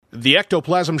The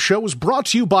Ectoplasm Show is brought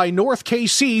to you by North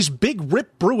KC's Big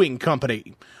Rip Brewing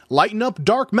Company. Lighten up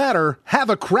dark matter, have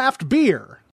a craft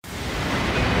beer.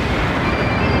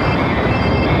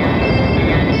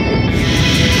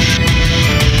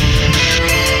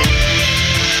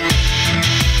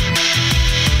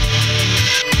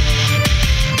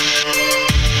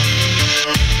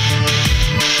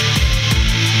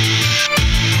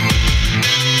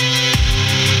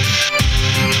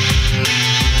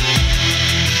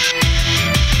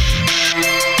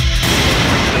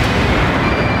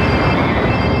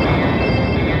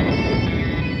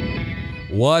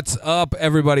 What's up,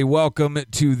 everybody? Welcome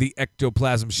to the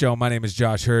Ectoplasm Show. My name is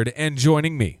Josh Hurd, and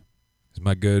joining me is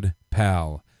my good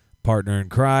pal, partner in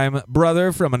crime,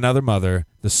 brother from another mother,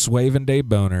 the Swaven Day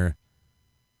Boner,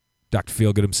 Dr.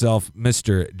 Feelgood himself,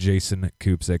 Mr. Jason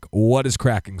Kupsik. What is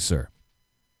cracking, sir?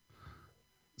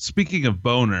 Speaking of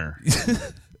boner.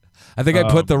 I think I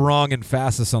put the wrong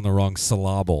emphasis on the wrong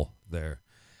syllable there.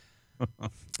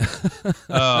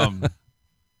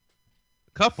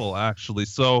 Couple, actually.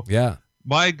 So, yeah.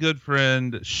 My good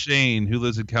friend Shane, who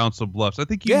lives in Council Bluffs, I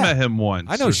think you met him once.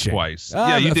 I know or Shane. Twice.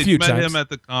 Yeah, you a did. few You met times. him at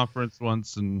the conference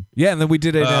once, and and then we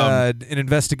did an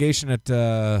investigation at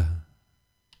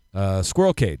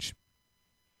Squirrel Cage.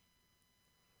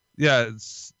 Yeah,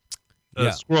 it's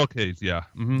Squirrel Cage. Yeah,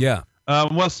 Yeah.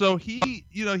 Well, so he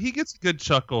gets a good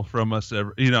chuckle from us,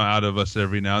 out of us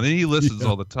every now and then. He listens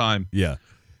all the time. Yeah.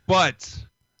 But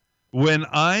when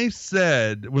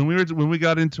we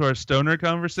got into our stoner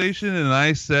conversation, and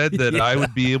I said that I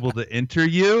would be able to enter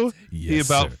you, he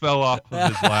about fell off of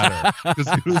his ladder because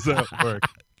he was at work.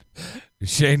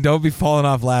 Shane, don't be falling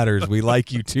off ladders. We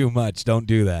like you too much. Don't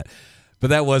do that.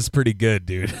 But that was pretty good,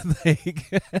 dude.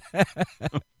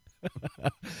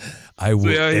 I will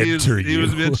enter you. He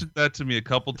was mentioned that to me a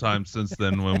couple times since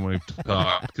then when we've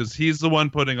talked, because he's the one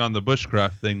putting on the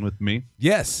bushcraft thing with me.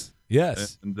 Yes.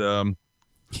 And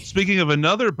speaking of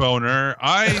another boner,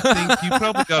 I think you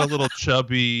probably got a little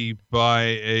chubby by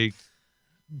a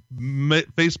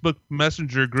Facebook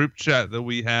Messenger group chat that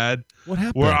we had. What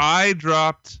happened? Where I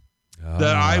dropped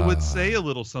that I would say a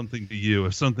little something to you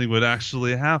if something would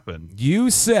actually happen. You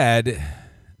said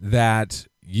that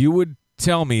you would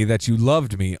tell me that you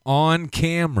loved me on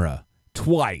camera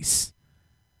twice.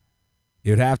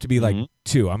 It would have to be like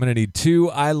two. I'm going to need 2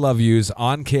 I love yous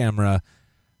on camera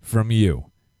from you.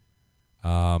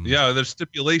 Yeah, there's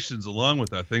stipulations along with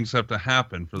that. Things have to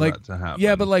happen for that to happen.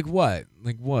 Yeah, but like what?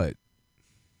 Like what?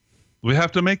 We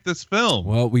have to make this film.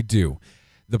 Well, we do.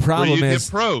 The problem is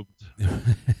get probed.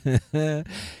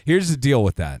 Here's the deal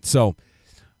with that. So,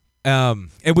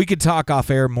 and we could talk off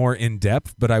air more in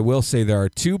depth, but I will say there are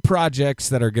 2 projects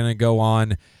that are going to go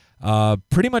on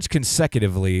pretty much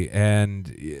consecutively, and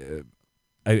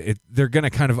they're going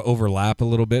to kind of overlap a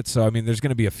little bit. So, I mean, there's going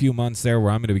to be a few months there where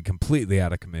I'm going to be completely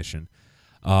out of commission.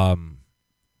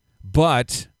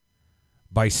 But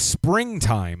by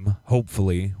springtime,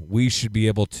 hopefully, we should be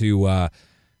able to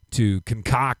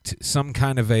concoct some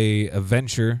kind of a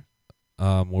venture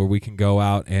where we can go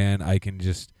out and I can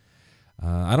just,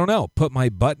 I don't know, put my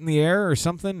butt in the air or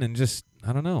something and just,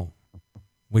 I don't know.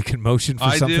 We can motion for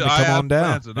something to come on down.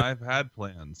 Plans, and I've had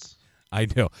plans. I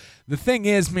know. The thing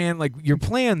is, man, like your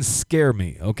plans scare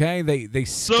me. Okay, they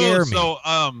scare me. So,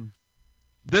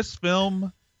 this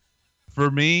film, for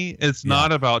me, it's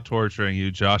not about torturing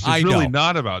you, Josh. It's really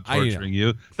not about torturing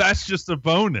you. That's just a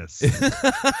bonus.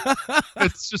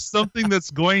 It's just something that's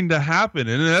going to happen,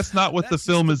 and that's not what the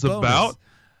film is about.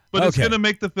 But it's going to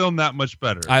make the film that much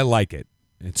better. I like it.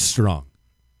 It's strong,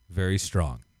 very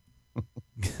strong.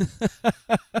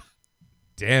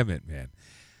 Damn it, man.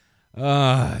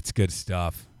 It's good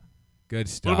stuff. Good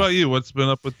stuff. What about you? What's been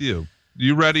up with you?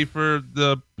 You ready for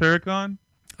the Paracon?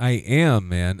 I am,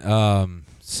 man.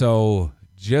 So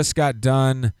just got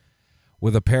done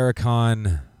with a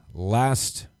Paracon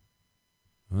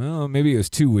maybe it was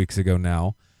 2 weeks ago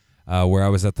now, where I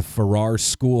was at the Farrar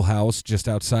Schoolhouse just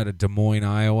outside of Des Moines,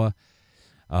 Iowa.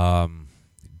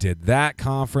 Did that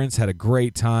conference, had a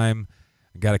great time.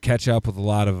 Got to catch up with a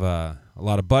lot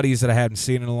of buddies that I hadn't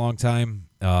seen in a long time.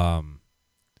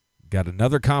 Got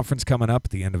another conference coming up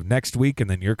at the end of next week, and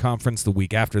then your conference the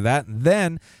week after that, and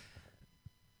then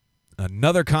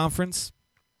another conference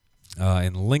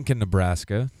in Lincoln,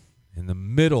 Nebraska in the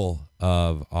middle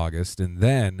of August, and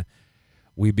then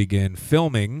we begin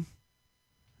filming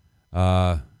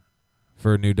for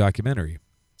a new documentary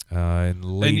in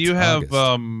late And you have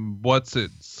August. What's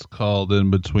it's called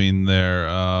in between there?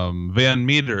 Van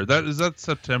Meter. That's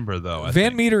September though.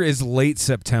 Van Meter is late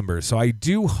September, so I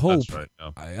do hope That's right,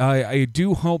 no. I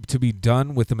do hope to be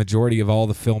done with the majority of all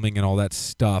the filming and all that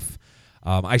stuff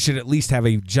I should at least have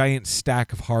a giant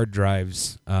stack of hard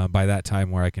drives by that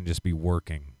time where I can just be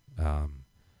working.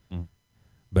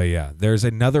 But yeah, there's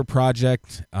another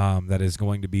project that is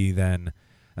going to be then.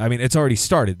 I mean, it's already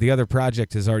started. The other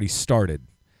project has already started.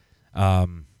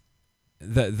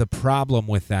 The problem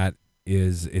with that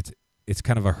is it's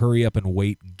kind of a hurry up and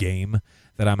wait game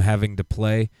that I'm having to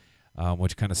play,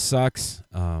 which kind of sucks.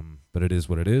 But it is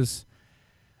what it is.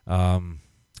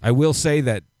 I will say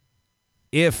that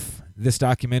if this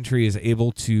documentary is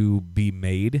able to be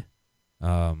made,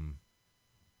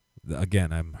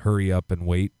 again, I'm hurry up and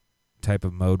wait type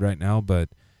of mode right now, but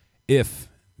if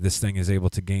this thing is able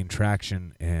to gain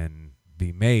traction and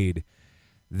be made,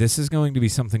 this is going to be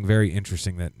something very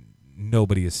interesting that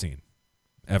nobody has seen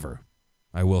ever.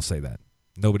 I will say that.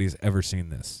 Nobody's ever seen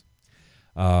this.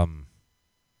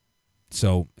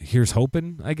 So here's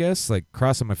hoping, I guess, like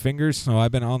crossing my fingers. So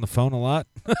I've been on the phone a lot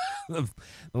the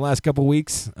last couple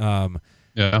weeks.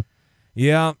 Yeah.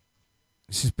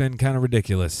 It's just been kind of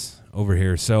ridiculous over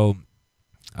here. So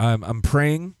I'm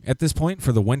praying at this point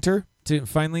for the winter to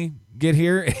finally get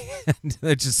here. And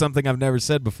that's just something I've never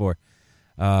said before.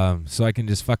 So I can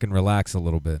just fucking relax a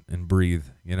little bit and breathe,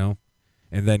 you know,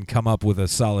 and then come up with a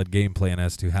solid game plan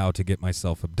as to how to get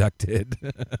myself abducted.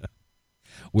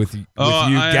 with you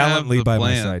gallantly by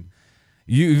my side.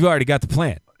 You've already got the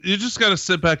plan. You just got to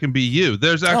sit back and be you.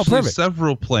 There's actually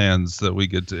several plans that we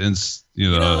get to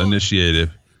initiate it.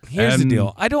 Here's the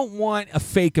deal. I don't want a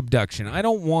fake abduction. I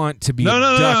don't want to be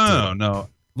abducted. No.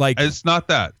 Like, it's not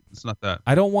that. It's not that.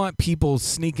 I don't want people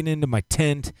sneaking into my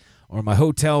tent or my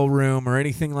hotel room or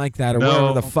anything like that, or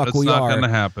wherever the fuck we are. It's not going to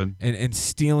happen. And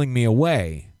stealing me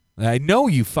away. I know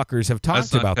you fuckers have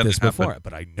talked about this before,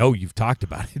 but I know you've talked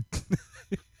about it.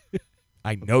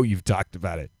 I know you've talked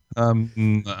about it.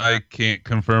 I can't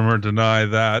confirm or deny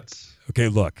that. Okay,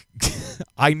 look.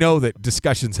 I know that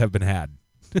discussions have been had.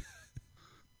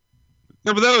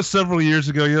 Yeah, but that was several years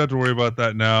ago. You don't have to worry about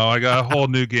that now. I got a whole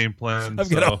new game plan. I've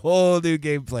got a whole new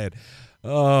game plan.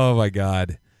 Oh, my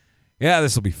God. Yeah,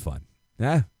 this will be fun.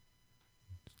 Yeah.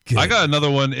 Good. I got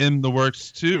another one in the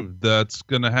works, too, that's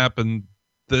going to happen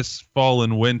this fall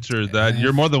and winter that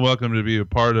you're more than welcome to be a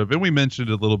part of. And we mentioned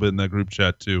it a little bit in that group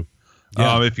chat, too,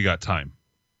 if you got time.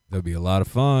 That'll be a lot of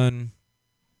fun.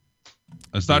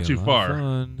 It's not too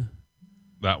far.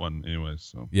 That one, anyways.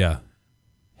 So. Yeah.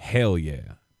 Hell yeah.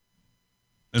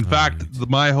 In fact,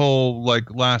 my whole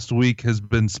last week has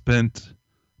been spent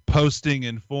posting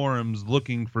in forums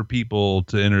looking for people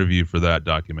to interview for that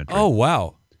documentary. Oh,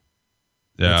 wow.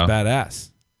 Yeah. That's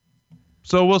badass.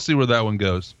 So we'll see where that one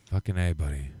goes. Fucking A,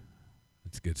 buddy.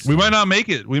 That's good stuff. We might not make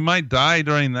it. We might die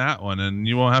during that one, and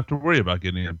you won't have to worry about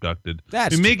getting abducted. We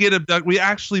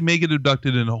actually may get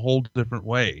abducted in a whole different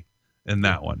way in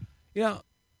that one. Yeah.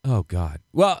 Oh, God.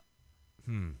 Well,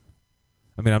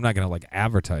 I mean, I'm not going to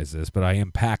advertise this, but I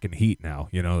am packing heat now.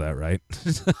 You know that, right?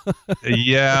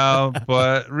 Yeah,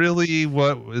 but really,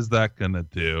 what is that going to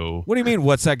do? What do you mean,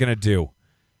 what's that going to do?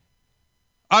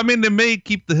 I mean, it may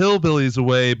keep the hillbillies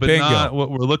away, but not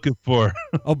what we're looking for.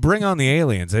 Oh, bring on the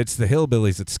aliens. It's the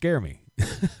hillbillies that scare me.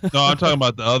 No, I'm talking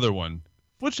about the other one,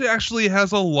 which actually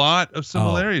has a lot of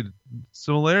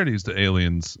similarities to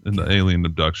aliens in the alien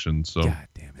abduction. So, God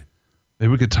damn it.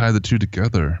 Maybe we could tie the two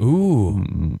together.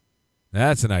 Ooh.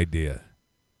 That's an idea.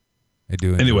 I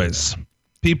do. Anyways,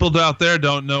 people out there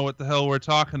don't know what the hell we're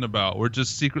talking about. We're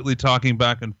just secretly talking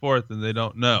back and forth, and they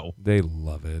don't know. They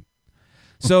love it.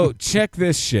 So check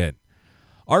this shit.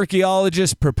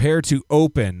 Archaeologists prepare to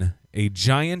open a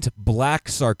giant black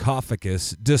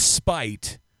sarcophagus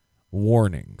despite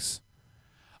warnings.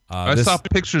 I saw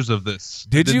pictures of this.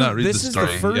 Did you? Not read this the is story.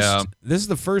 the first. This is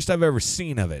the first I've ever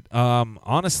seen of it.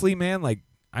 Honestly, man,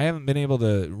 I haven't been able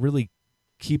to really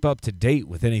keep up to date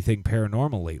with anything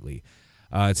paranormal lately.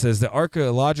 It says the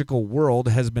archaeological world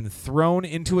has been thrown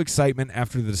into excitement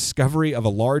after the discovery of a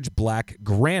large black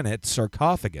granite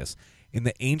sarcophagus in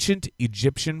the ancient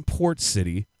Egyptian port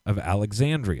city of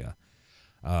Alexandria.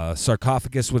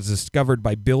 Sarcophagus was discovered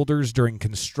by builders during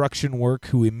construction work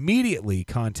who immediately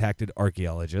contacted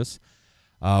archaeologists.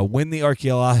 When the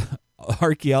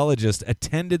archaeologists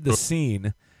attended the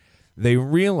scene, they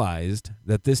realized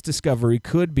that this discovery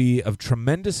could be of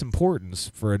tremendous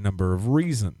importance for a number of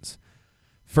reasons.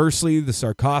 Firstly, the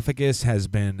sarcophagus has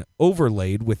been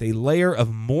overlaid with a layer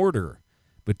of mortar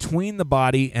between the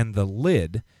body and the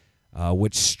lid,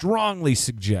 which strongly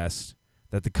suggests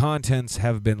that the contents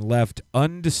have been left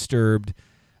undisturbed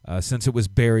since it was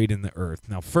buried in the earth.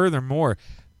 Now, furthermore,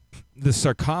 the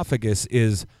sarcophagus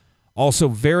is also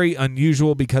very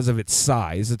unusual because of its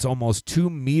size. It's almost 2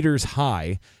 meters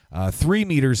high, 3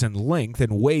 meters in length,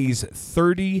 and weighs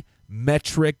 30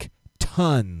 metric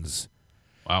tons.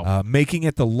 Wow. Making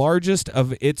it the largest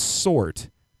of its sort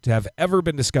to have ever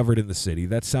been discovered in the city.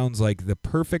 That sounds like the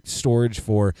perfect storage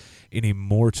for an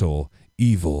immortal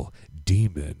evil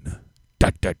demon. Da,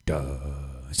 da, da.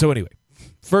 So anyway,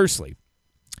 firstly,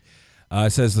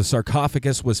 it says the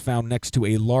sarcophagus was found next to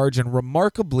a large and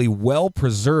remarkably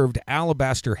well-preserved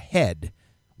alabaster head,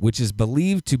 which is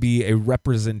believed to be a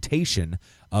representation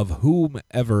of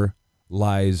whomever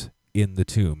lies in the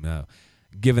tomb. Now,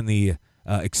 given the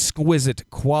exquisite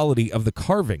quality of the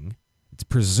carving, it's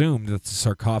presumed that the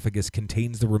sarcophagus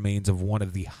contains the remains of one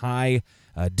of the high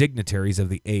dignitaries of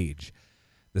the age.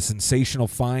 The sensational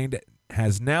find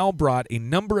has now brought a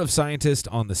number of scientists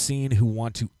on the scene who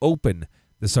want to open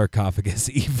the sarcophagus,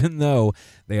 even though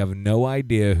they have no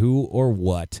idea who or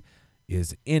what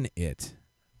is in it.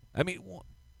 I mean,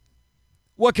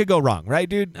 what could go wrong, right,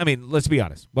 dude? I mean, let's be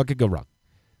honest. What could go wrong?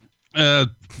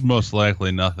 Most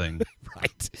likely nothing.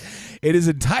 Right. It is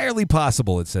entirely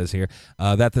possible, it says here,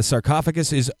 that the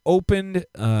sarcophagus is opened,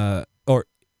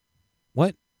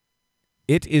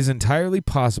 It is entirely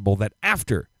possible that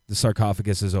after the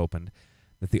sarcophagus is opened,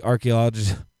 that the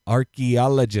archaeologists,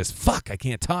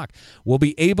 will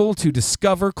be able to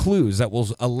discover clues that will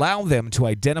allow them to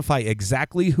identify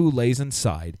exactly who lays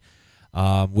inside,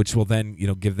 which will then,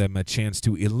 give them a chance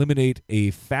to eliminate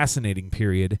a fascinating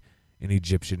period in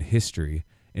Egyptian history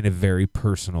in a very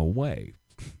personal way.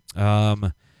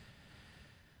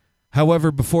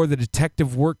 However, before the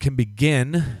detective work can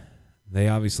begin, they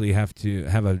obviously have to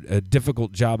have a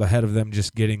difficult job ahead of them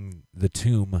just getting the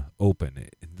tomb open.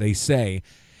 They say,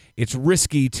 it's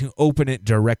risky to open it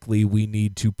directly. We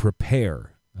need to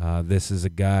prepare. This is a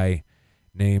guy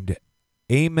named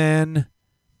Ayman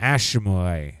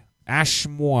Ashmoy.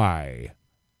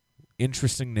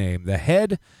 Interesting name. The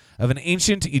head of an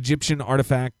ancient Egyptian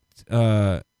artifact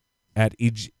at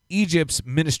Egypt's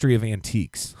Ministry of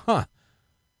Antiques. Huh.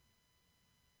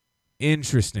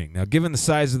 Interesting. Now, given the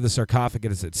size of the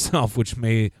sarcophagus itself, which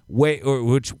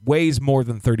weighs more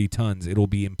than 30 tons, it'll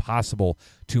be impossible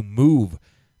to move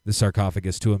the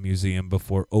sarcophagus to a museum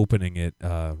before opening it,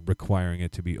 requiring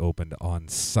it to be opened on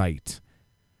site.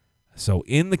 So,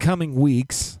 in the coming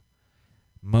weeks,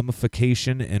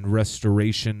 mummification and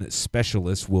restoration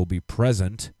specialists will be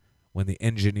present when the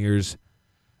engineers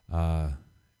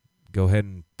go ahead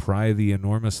and pry the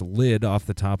enormous lid off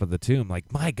the top of the tomb.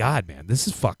 Like, my God, man, this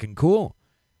is fucking cool.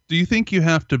 Do you think you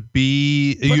have to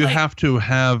have to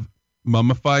have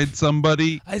mummified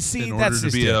somebody in order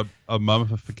to be a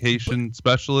mummification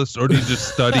specialist, or do you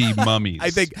just study mummies? I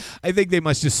think they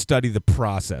must just study the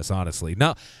process, honestly.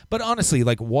 Now, but honestly,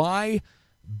 like, why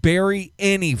bury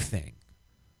anything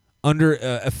under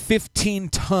a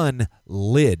 15-ton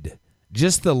lid?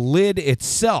 Just the lid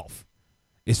itself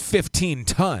is 15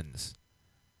 tons.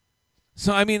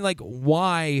 So, I mean, like,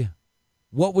 why?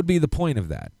 What would be the point of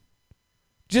that?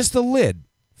 Just the lid,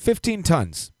 15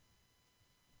 tons.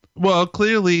 Well,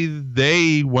 clearly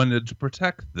they wanted to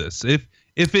protect this. If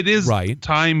it is right.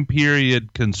 Time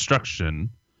period construction,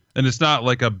 and it's not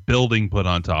like a building put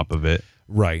on top of it,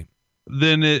 right?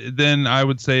 Then I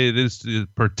would say it is to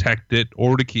protect it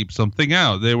or to keep something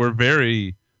out. They were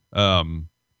very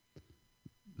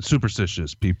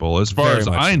superstitious people, as far as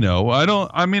I know.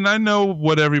 I know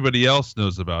what everybody else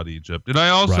knows about Egypt, and I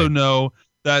also know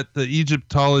that the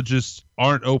Egyptologists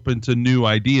aren't open to new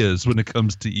ideas when it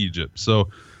comes to Egypt. So,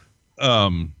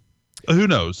 who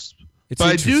knows? But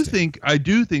I do think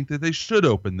that they should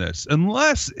open this,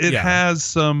 unless it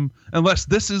has unless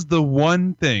this is the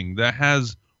one thing that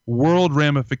has world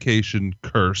ramification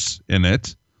curse in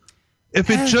it. If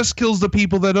it just kills the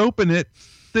people that open it,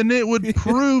 then it would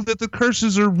prove that the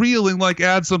curses are real and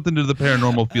add something to the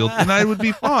paranormal field, and I would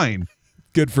be fine.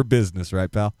 Good for business,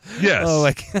 right, pal? Yes. Oh,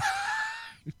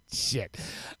 shit.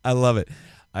 I love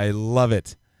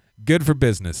it. Good for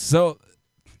business. So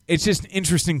it's just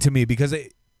interesting to me because,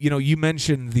 you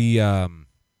mentioned the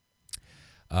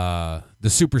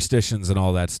superstitions and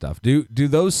all that stuff. Do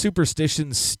those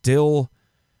superstitions still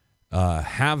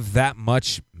have that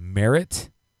much merit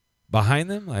behind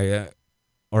them?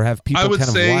 Or have people kind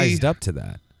of wised up to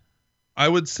that? I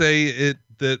would say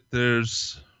that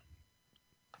there's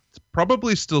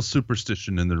probably still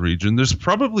superstition in the region. There's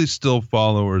probably still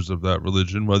followers of that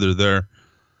religion, whether they're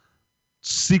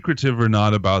secretive or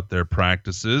not about their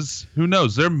practices. Who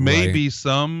knows? There may be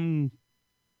some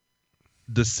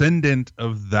descendant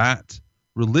of that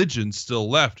religion still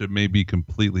left. It may be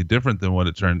completely different than what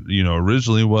it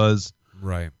originally was.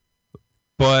 Right.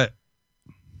 But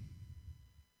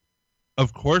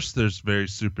of course, there's very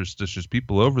superstitious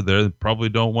people over there that probably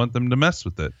don't want them to mess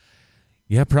with it.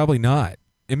 Yeah, probably not.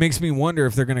 It makes me wonder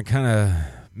if they're going to kind of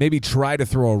maybe try to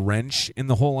throw a wrench in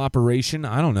the whole operation.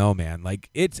 I don't know, man. Like,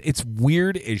 it's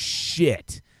weird as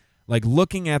shit. Like,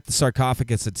 looking at the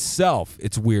sarcophagus itself,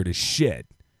 it's weird as shit.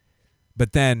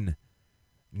 But then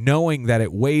knowing that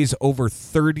it weighs over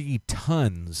 30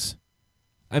 tons,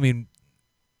 I mean,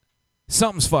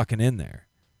 something's fucking in there.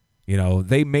 You know,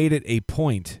 they made it a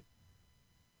point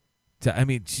to, I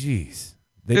mean, jeez.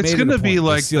 It's going to be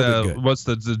like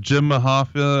the Jim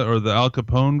Hoffa or the Al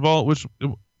Capone vault, which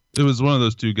it was one of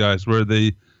those two guys where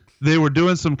they were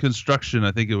doing some construction.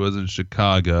 I think it was in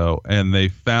Chicago, and they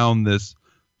found this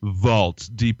vault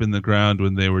deep in the ground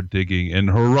when they were digging, and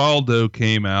Geraldo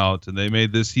came out, and they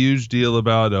made this huge deal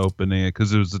about opening it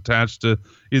because it was attached to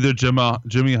either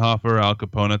Jimmy Hoffa or Al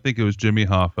Capone. I think it was Jimmy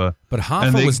Hoffa. But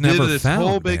Hoffa was never found, this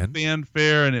whole big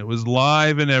fanfare, and it was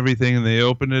live and everything, and they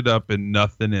opened it up and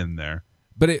nothing in there.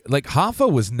 But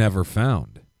Hoffa was never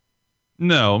found.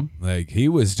 No. Like, he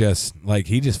was just, like,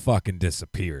 he just fucking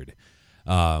disappeared.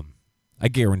 I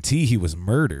guarantee he was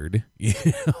murdered. You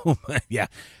know? Yeah,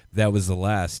 that was the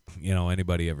last,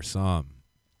 anybody ever saw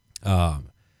him.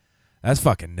 That's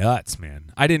fucking nuts,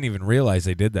 man. I didn't even realize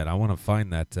they did that. I want to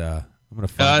find that. I'm going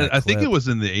to find that I think it was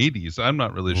in the 80s. I'm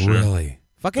not really sure. Really?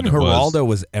 Fucking Geraldo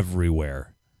was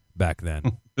everywhere back then.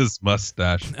 His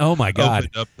mustache. Oh, my God.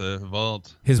 Opened up the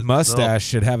vault. His mustache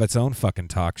should have its own fucking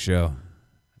talk show.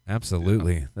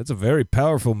 Absolutely. Yeah. That's a very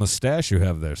powerful mustache you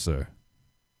have there, sir.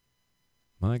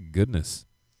 My goodness.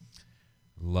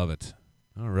 Love it.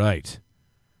 All right.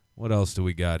 What else do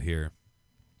we got here?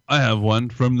 I have one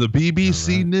from the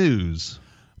BBC News.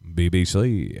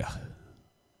 BBC.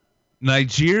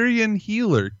 Nigerian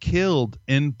healer killed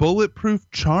in bulletproof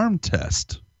charm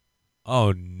test.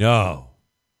 Oh, no.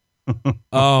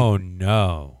 Oh,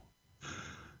 no.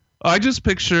 I just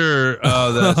picture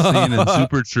that scene in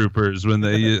Super Troopers when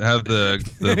they have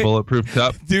the bulletproof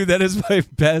cup. Dude, that is my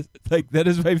best. Like, that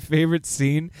is my favorite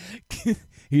scene.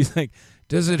 He's like,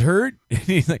 does it hurt? And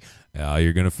he's like, oh,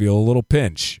 you're going to feel a little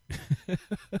pinch.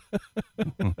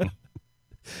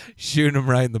 Shooting him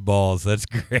right in the balls. That's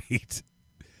great.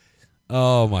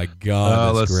 Oh, my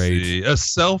God. That's great. See. A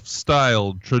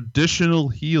self-styled traditional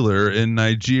healer in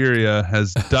Nigeria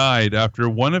has died after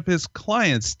one of his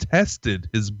clients tested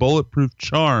his bulletproof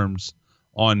charms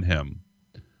on him.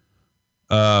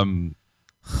 Shinaka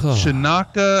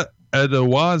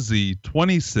Edawazi,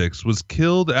 26, was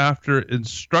killed after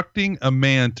instructing a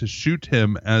man to shoot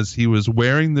him as he was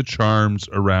wearing the charms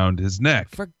around his neck.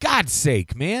 For God's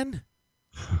sake, man.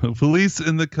 Police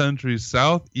in the country's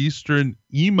southeastern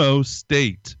Imo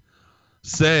state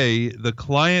say the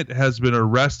client has been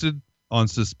arrested on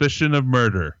suspicion of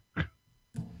murder.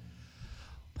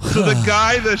 So the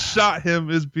guy that shot him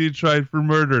is being tried for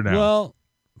murder now. Well,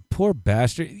 poor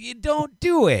bastard. You don't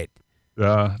do it.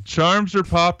 Charms are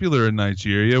popular in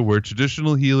Nigeria, where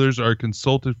traditional healers are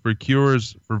consulted for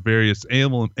cures for various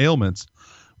ailments.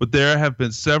 But there have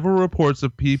been several reports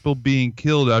of people being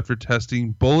killed after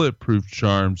testing bulletproof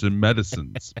charms and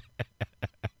medicines.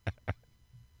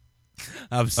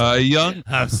 I'm sorry.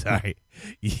 I'm sorry.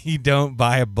 You don't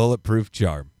buy a bulletproof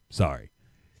charm. Sorry.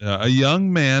 A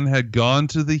young man had gone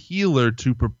to the healer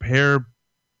to prepare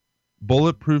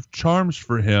bulletproof charms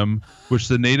for him, which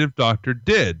the native doctor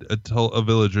did, a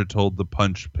villager told the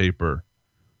Punch paper.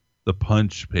 The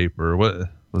Punch paper. What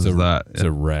was that? It's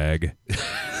a rag.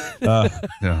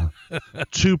 Yeah.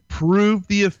 To prove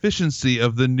the efficiency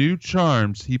of the new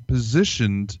charms, he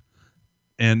positioned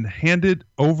and handed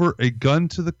over a gun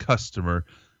to the customer.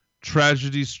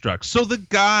 Tragedy struck. So the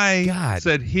guy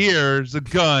said, here's a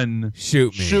gun.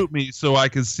 Shoot me so I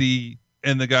can see.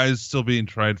 And the guy is still being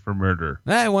tried for murder.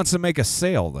 He wants to make a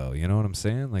sale, though. You know what I'm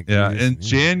saying? Like, yeah. In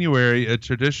January, a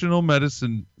traditional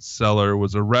medicine seller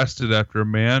was arrested after a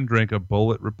man drank a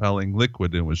bullet-repelling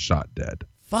liquid and was shot dead.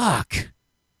 Fuck.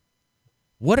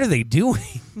 What are they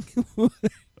doing? So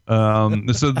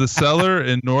the seller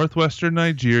in northwestern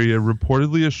Nigeria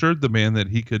reportedly assured the man that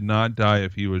he could not die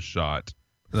if he was shot.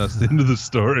 And that's the end of the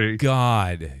story.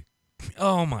 God.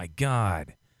 Oh, my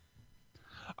God.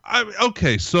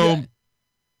 Okay, so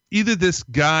either this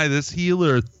guy, this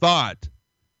healer, thought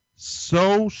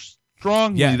so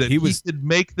strongly that he could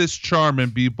make this charm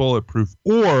and be bulletproof,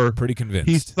 or pretty convinced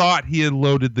he thought he had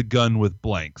loaded the gun with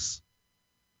blanks.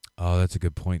 Oh, that's a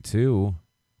good point, too.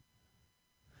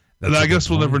 And I guess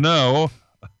we'll never know.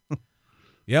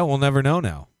 Yeah, we'll never know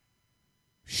now.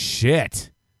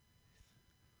 Shit.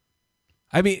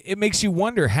 I mean, it makes you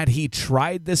wonder, had he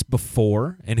tried this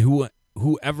before and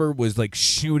whoever was like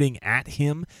shooting at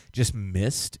him just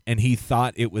missed and he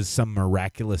thought it was some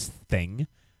miraculous thing?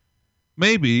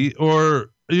 Maybe.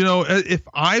 Or, if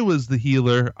I was the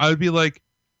healer, I would be like,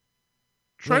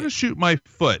 Try to shoot my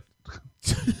foot.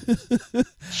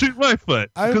 Shoot my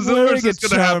foot. Because the worst that's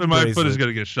going to happen, my foot is going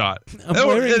to get shot. I'm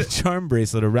wearing a charm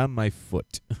bracelet around my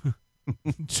foot.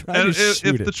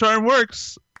 If the charm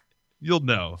works, you'll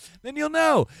know. Then you'll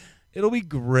know. It'll be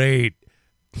great.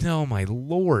 Oh, my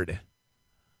Lord.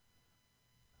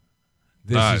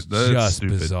 This is just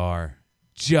stupid. Bizarre.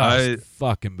 Just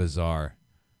fucking bizarre.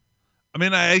 I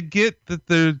mean, I get that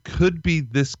there could be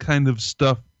this kind of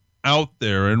stuff out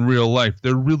there in real life.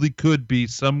 There really could be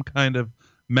some kind of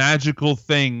magical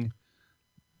thing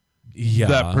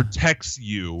that protects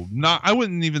you. I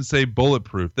wouldn't even say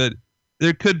bulletproof. That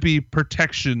there could be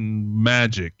protection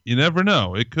magic. You never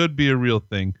know. It could be a real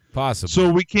thing. Possible. So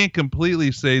we can't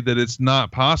completely say that it's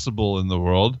not possible in the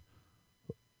world.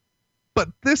 But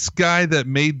this guy that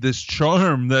made this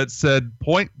charm that said,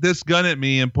 point this gun at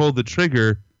me and pull the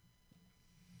trigger,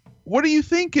 what are you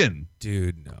thinking?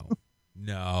 Dude, no.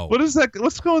 No. What is that?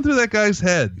 What's going through that guy's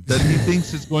head that he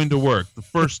thinks it's going to work the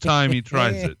first time he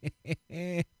tries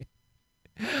it?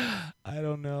 I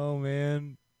don't know,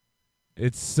 man.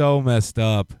 It's so messed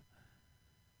up.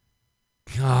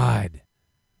 God.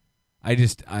 I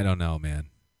don't know, man.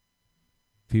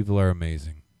 People are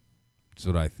amazing. That's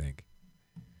what I think.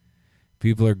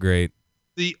 People are great.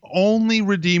 The only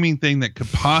redeeming thing that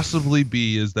could possibly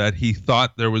be is that he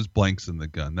thought there was blanks in the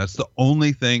gun. That's the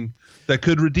only thing that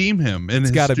could redeem him in his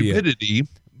stupidity.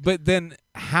 But then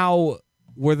how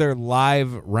were there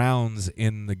live rounds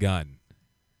in the gun?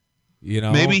 You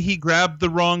know, maybe he grabbed the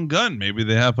wrong gun. Maybe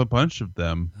they have a bunch of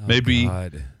them. Oh, maybe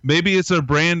God. Maybe it's a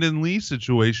Brandon Lee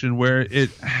situation where it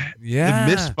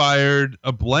misfired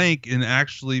a blank and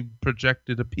actually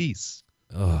projected a piece.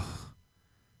 Ugh.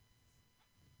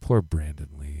 Poor Brandon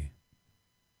Lee.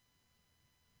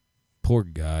 Poor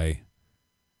guy.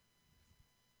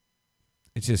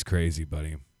 It's just crazy,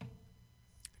 buddy.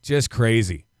 Just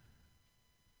crazy.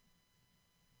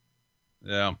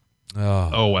 Yeah.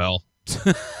 Oh well.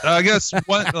 I guess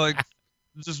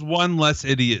just one less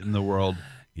idiot in the world.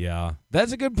 Yeah,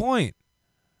 that's a good point.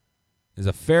 It's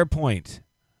a fair point.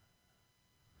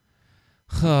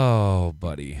 Oh,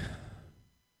 buddy.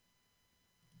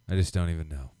 I just don't even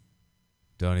know.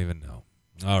 Don't even know.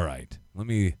 All right. Let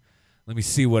me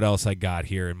see what else I got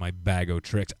here in my bag of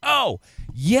tricks. Oh,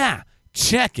 yeah.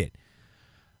 Check it.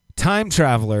 Time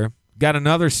traveler. Got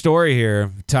another story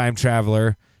here. Time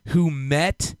traveler who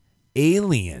met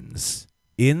aliens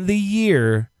in the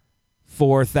year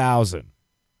 4000.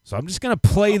 So I'm just going to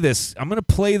play this. I'm going to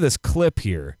play this clip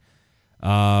here.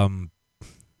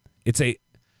 It's a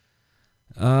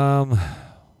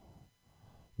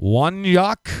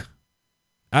Wanyak.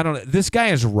 I don't know. This guy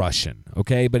is Russian,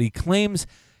 okay? But he claims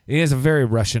he has a very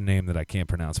Russian name that I can't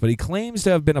pronounce. But he claims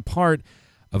to have been a part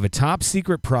of a top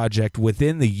secret project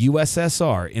within the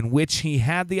USSR in which he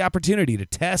had the opportunity to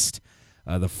test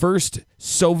the first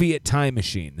Soviet time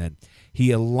machine. Then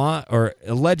he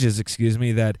alleges,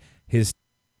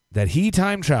 that he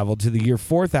time traveled to the year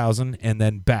 4000 and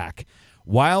then back.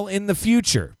 While in the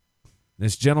future,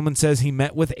 this gentleman says he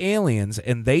met with aliens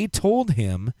and they told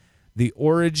him the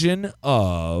origin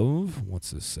of,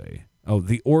 what's this say? Oh,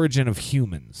 the origin of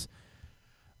humans.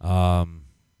 So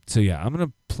yeah, I'm going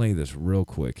to play this real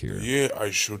quick here. The year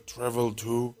I should travel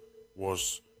to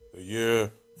was the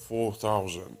year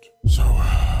 4000.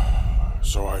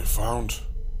 So I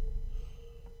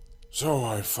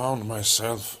found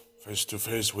myself face to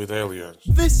face with aliens.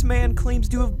 This man claims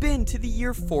to have been to the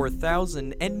year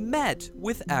 4000 and met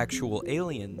with actual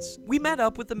aliens. We met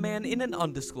up with the man in an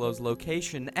undisclosed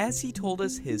location as he told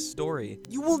us his story.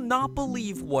 You will not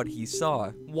believe what he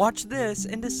saw. Watch this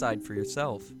and decide for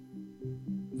yourself.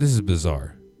 This is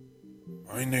bizarre.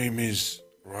 My name is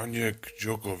Raniek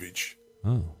Djokovic.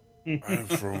 Oh. I'm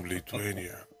from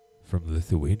Lithuania. From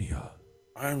Lithuania.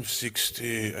 I'm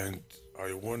 60 and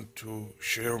I want to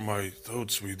share my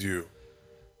thoughts with you.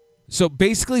 So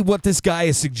basically what this guy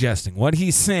is suggesting, what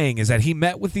he's saying is that he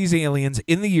met with these aliens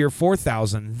in the year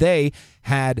 4000. They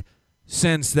had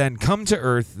since then come to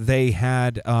Earth. They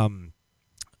had,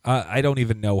 I don't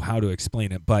even know how to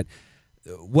explain it, but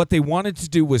what they wanted to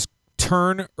do was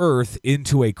turn Earth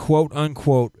into a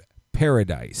quote-unquote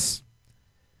paradise.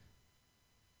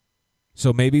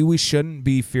 So maybe we shouldn't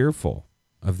be fearful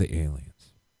of the aliens.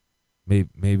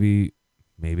 Maybe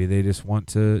they just want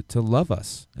to love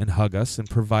us and hug us and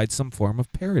provide some form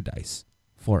of paradise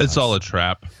for us. It's all a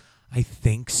trap. I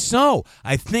think so.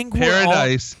 I think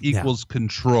paradise equals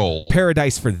control.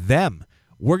 Paradise for them.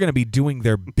 We're going to be doing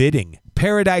their bidding.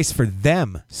 Paradise for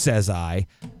them, says I.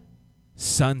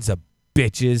 Sons of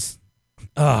bitches.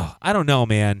 Ugh, I don't know,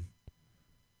 man.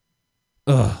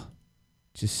 Ugh,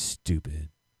 just stupid.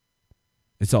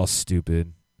 It's all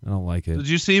stupid. I don't like it. Did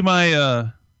you see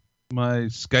my my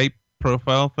Skype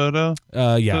profile photo?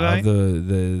 Yeah, of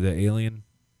the alien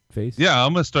face. Yeah,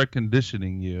 I'm gonna start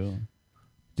conditioning you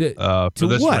to for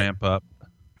this what? ramp up.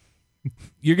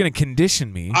 You're gonna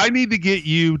condition me. I need to get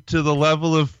you to the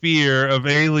level of fear of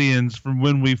aliens from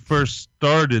when we first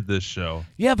started this show.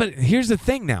 Yeah, but here's the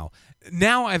thing now.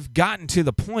 Now I've gotten to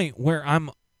the point where I'm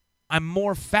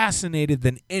more fascinated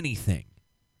than anything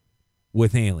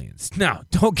with aliens. Now,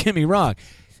 don't get me wrong.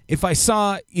 If I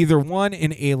saw either one,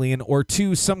 an alien, or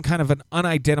two, some kind of an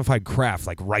unidentified craft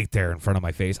like right there in front of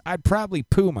my face, I'd probably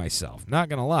poo myself. Not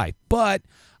going to lie. But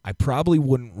I probably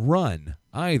wouldn't run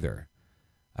either.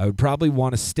 I would probably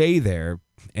want to stay there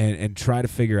and try to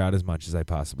figure out as much as I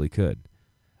possibly could.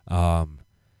 I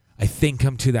think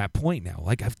I'm to that point now.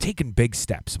 Like, I've taken big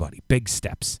steps, buddy. Big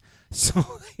steps. So,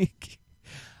 like,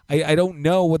 I don't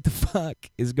know what the fuck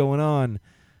is going on.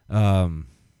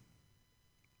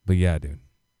 But yeah, dude.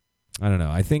 I don't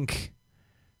know. I think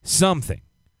something's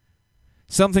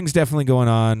definitely going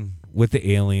on with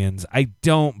the aliens. I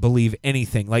don't believe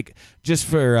anything. Like, just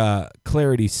for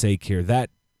clarity's sake here, that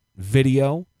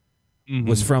video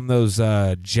was from those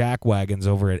jack wagons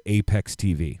over at Apex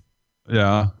TV.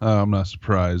 Yeah, I'm not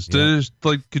surprised. Yeah.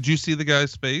 Could you see the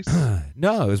guy's face?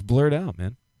 No, it was blurred out,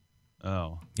 man.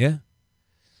 Oh. Yeah.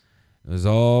 It was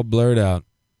all blurred out.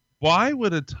 Why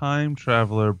would a time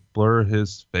traveler blur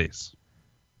his face?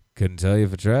 Couldn't tell you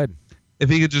if I tried. If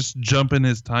he could just jump in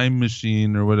his time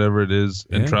machine or whatever it is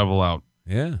and travel out.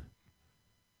 Yeah.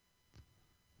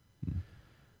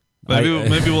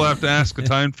 Maybe we'll have to ask a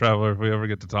time traveler if we ever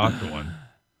get to talk to one.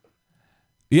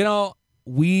 You know,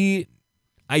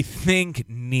 I think,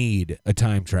 need a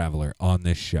time traveler on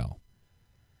this show.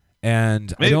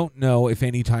 And maybe. I don't know if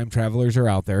any time travelers are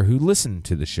out there who listen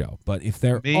to the show. But if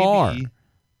there are,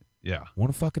 yeah,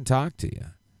 want to fucking talk to you.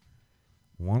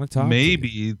 Want to talk maybe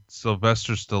to you.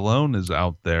 Sylvester Stallone is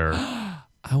out there. I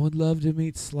would love to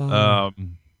meet Sly.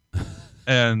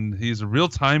 And he's a real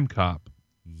time cop.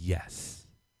 Yes.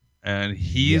 And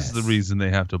he's the reason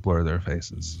they have to blur their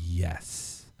faces.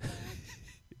 Yes.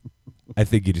 I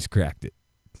think you just cracked it.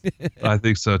 I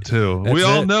think so too. We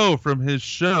all know from his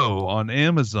show on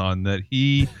Amazon that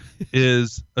he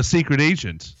is a secret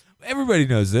agent. Everybody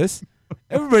knows this.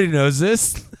 Everybody knows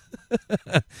this.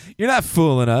 You're not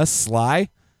fooling us, Sly.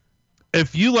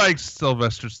 If you like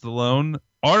Sylvester Stallone,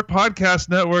 our podcast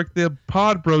network, the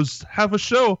Pod Bros, have a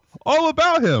show all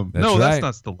about him. That's right.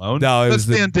 That's not Stallone. No, that's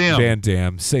was Van Damme. Van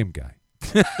Damme, same guy.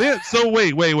 So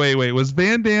wait. Was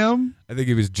Van Damme? I think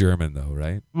he was German though,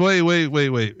 right?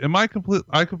 Wait.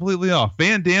 I completely off.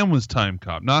 Van Damme was Time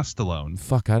Cop, not Stallone.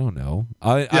 Fuck, I don't know.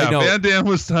 I know. Van Damme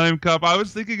was Time Cop. I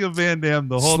was thinking of Van Damme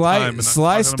the whole time.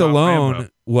 Sly Stallone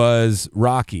was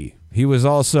Rocky. He was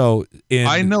also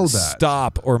in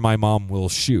Stop or My Mom Will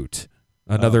Shoot.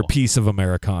 Another piece of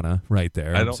Americana right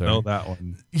there. I don't know that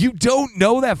one. You don't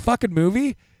know that fucking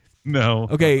movie? No.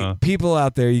 Okay, people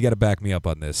out there, you got to back me up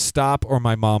on this. Stop or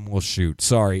My Mom Will Shoot.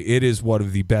 Sorry, it is one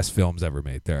of the best films ever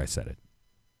made. There, I said it.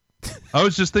 I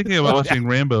was just thinking about watching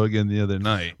Rambo again the other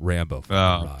night. Rambo.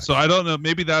 So I don't know.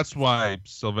 Maybe that's why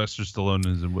Sylvester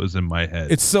Stallone was in my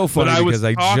head. It's so funny because I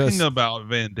was talking about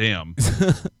Van Damme.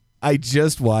 I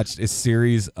just watched a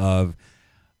series of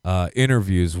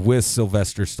interviews with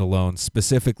Sylvester Stallone,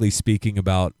 specifically speaking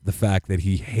about the fact that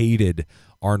he hated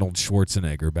Arnold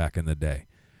Schwarzenegger back in the day.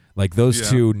 Like, those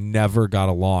two never got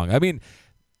along. I mean,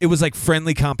 it was like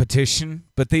friendly competition,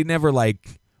 but they never,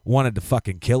 like, wanted to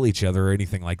fucking kill each other or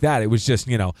anything like that. It was just,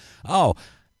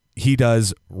 he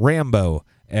does Rambo,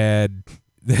 and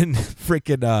then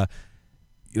freaking,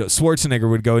 Schwarzenegger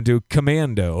would go and do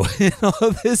Commando and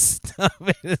all this stuff.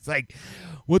 And it's like,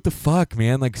 what the fuck,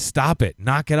 man? Like, stop it.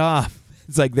 Knock it off.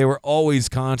 It's like they were always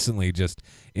constantly just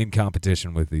in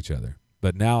competition with each other.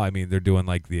 But now, I mean, they're doing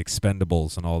like the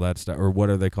Expendables and all that stuff. Or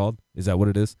what are they called? Is that what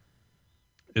it is?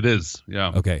 It is,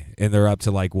 yeah. Okay. And they're up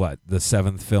to like what? The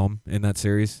 7th film in that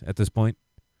series at this point?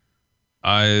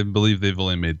 I believe they've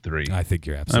only made 3. I think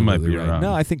you're absolutely I might be right. wrong.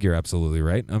 No, I think you're absolutely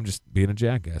right. I'm just being a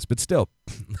jackass. But still.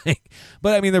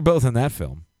 But I mean, they're both in that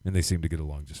film. And they seem to get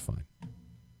along just fine.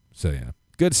 So, yeah.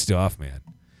 Good stuff, man.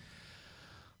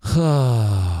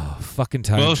 Fucking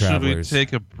time travelers. Should we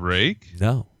take a break?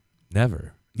 No.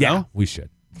 Never. Yeah, no? We should.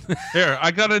 Here,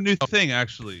 I got a new thing,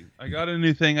 actually. I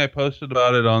posted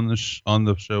about it on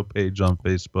the show page on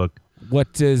Facebook.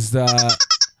 What is that?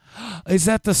 Is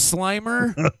that the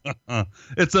Slimer?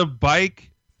 It's a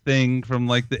bike thing from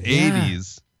like the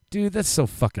 80s. Dude, that's so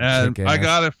fucking kick-ass. I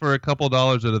got it for a couple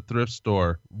 $2 at a thrift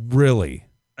store. Really?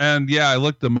 And yeah, I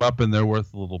looked them up and they're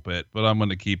worth a little bit, but I'm going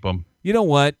to keep them. You know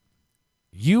what?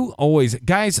 You always,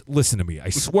 guys, listen to me. I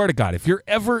swear to God, if you're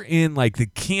ever in like the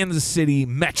Kansas City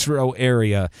metro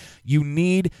area, you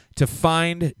need to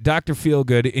find Dr.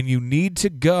 Feelgood, and you need to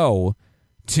go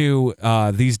to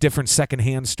these different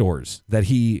secondhand stores that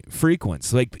he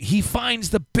frequents. Like, he finds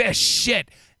the best shit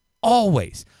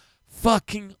always.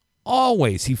 Fucking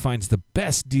always. He finds the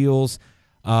best deals.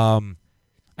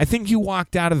 I think you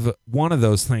walked out of one of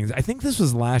those things. I think this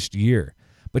was last year,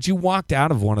 but you walked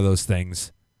out of one of those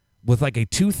things with like a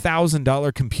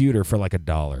 $2,000 computer for like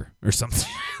 $1 or something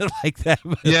like that.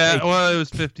 Yeah, like, well, it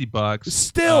was $50.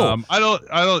 Still,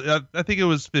 I think it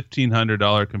was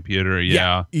 $1,500 computer.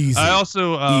 Yeah, easy. I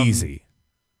also easy.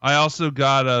 I also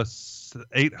got a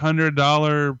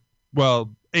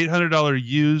 $800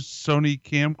 used Sony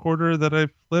camcorder that I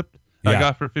flipped. Yeah. I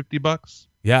got for $50.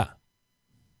 Yeah.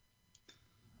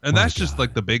 And that's just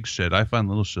like the big shit. I find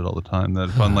little shit all the time that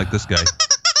are fun, like this guy.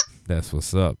 That's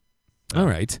what's up. All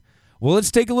right. Well,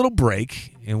 let's take a little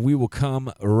break, and we will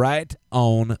come right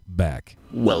on back.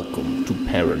 Welcome to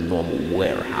Paranormal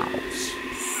Warehouse.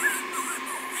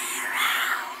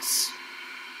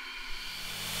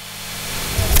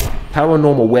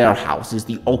 Paranormal Warehouse is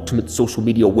the ultimate social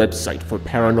media website for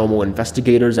paranormal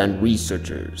investigators and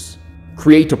researchers.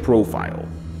 Create a profile,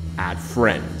 add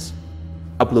friends,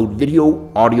 upload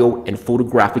video, audio, and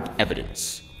photographic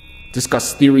evidence,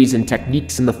 discuss theories and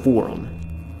techniques in the forum,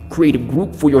 create a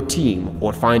group for your team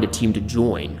or find a team to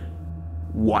join,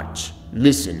 watch,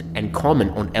 listen, and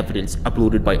comment on evidence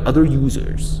uploaded by other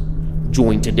users.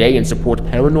 Join today and support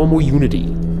Paranormal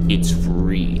Unity. It's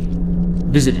free.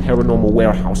 Visit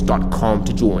paranormalwarehouse.com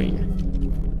to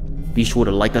join. Be sure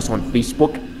to like us on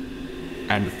Facebook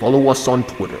and follow us on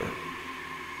Twitter.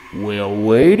 We're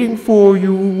waiting for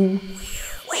you.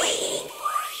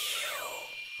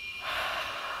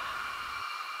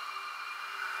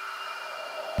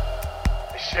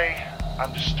 Say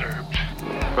I'm disturbed.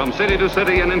 From city to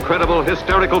city, an incredible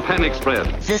hysterical panic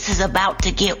spreads. This is about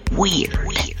to get weird.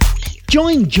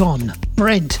 Join John,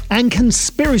 Brent, and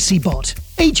Conspiracy Bot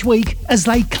each week as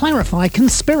they clarify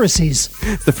conspiracies.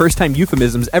 It's the first time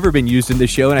euphemism's ever been used in this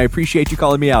show, and I appreciate you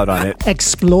calling me out on it.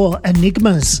 Explore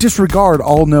enigmas. Disregard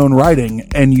all known writing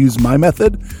and use my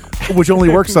method, which only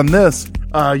works on this.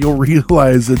 You'll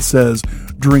realize it says,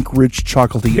 drink rich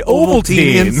chocolatey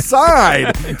Ovaltine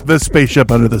inside the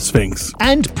spaceship under the Sphinx.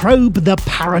 And probe the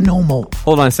paranormal.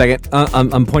 Hold on a second.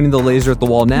 I'm pointing the laser at the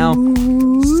wall now.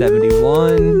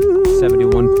 71,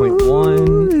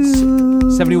 71.1,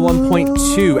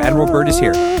 71.2. Admiral Byrd is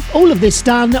here. All of this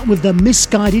done with the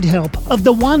misguided help of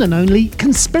the one and only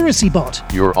Conspiracy Bot.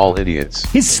 You're all idiots.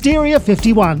 Hysteria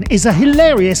 51 is a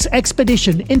hilarious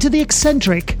expedition into the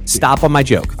eccentric. Stop on my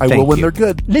joke. I will when they're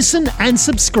good. Listen and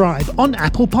subscribe on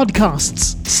Apple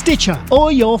Podcasts, Stitcher,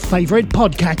 or your favorite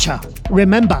podcatcher.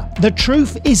 Remember, the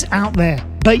truth is out there,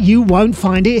 but you won't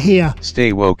find it here.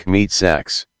 Stay woke, meet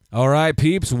sex. All right,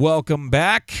 peeps, welcome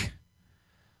back.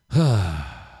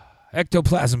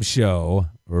 Ectoplasm Show,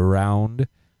 round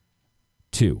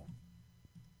 2.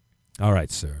 All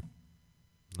right, sir.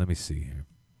 Let me see here.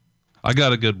 I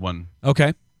got a good one.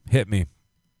 Okay, hit me.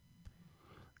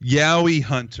 Yowie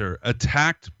hunter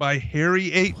attacked by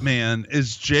hairy ape man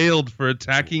is jailed for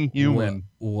attacking human.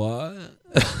 What?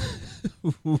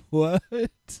 What?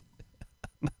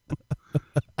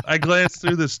 I glanced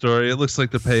through this story. It looks like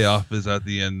the payoff is at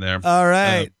the end there. All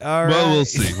right. All right. Well, we'll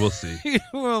see. We'll see.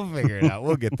 We'll figure it out.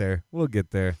 We'll get there. We'll get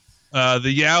there.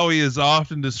 The Yowie is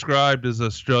often described as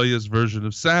Australia's version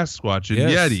of Sasquatch, and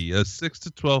Yeti, a 6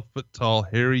 to 12 foot tall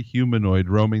hairy humanoid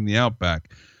roaming the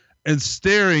outback, and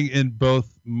starring in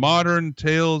both modern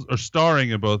tales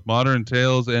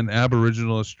and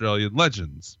Aboriginal Australian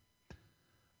legends.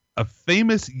 A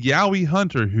famous Yowie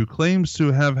hunter who claims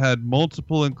to have had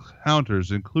multiple encounters,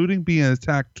 including being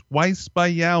attacked twice by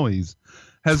Yowies,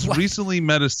 has recently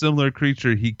met a similar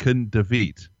creature he couldn't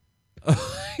defeat.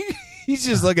 He's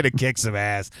just looking to kick some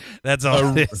ass. That's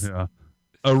all it is. Yeah.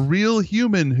 A real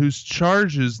human whose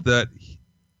charges that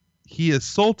he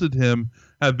assaulted him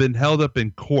have been held up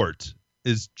in court.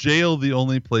 Is jail the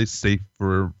only place safe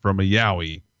from a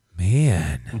Yowie?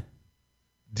 Man.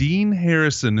 Dean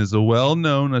Harrison is a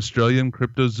well-known Australian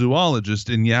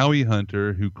cryptozoologist and Yowie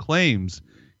hunter who claims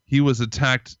he was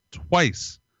attacked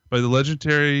twice by the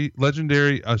legendary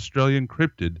Australian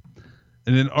cryptid.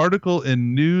 In an article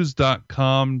in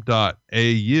news.com.au,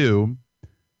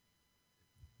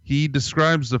 he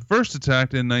describes the first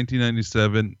attack in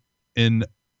 1997 in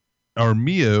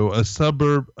Armeo, a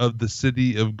suburb of the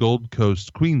city of Gold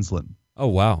Coast, Queensland. Oh,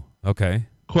 wow. Okay.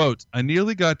 Quote, I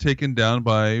nearly got taken down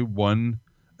by one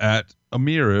at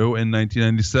Amiru in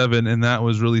 1997, and that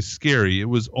was really scary. It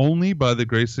was only by the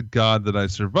grace of God that I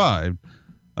survived.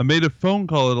 I made a phone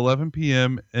call at 11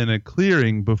 p.m. in a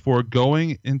clearing before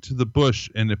going into the bush,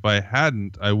 and if I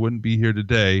hadn't, I wouldn't be here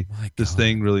today. This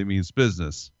thing really means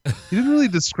business. He didn't really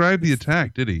describe the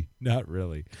attack, did he? Not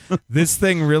really. This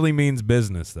thing really means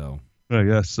business, though. I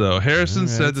guess so. Harrison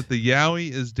said that the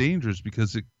Yowie is dangerous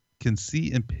because it can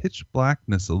see in pitch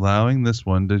blackness, allowing this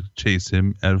one to chase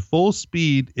him at full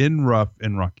speed in rough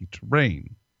and rocky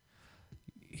terrain.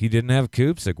 He didn't have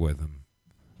Kupsik with him.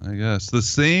 I guess. The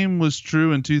same was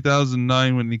true in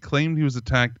 2009 when he claimed he was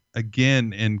attacked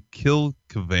again in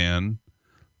Kilcavan,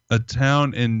 a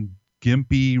town in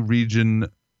Gympie region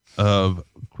of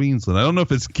Queensland. I don't know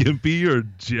if it's Gympie or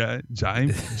Gympie.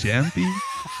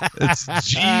 It's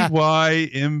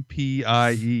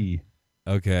Gympie.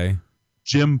 Okay.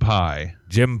 Gympie.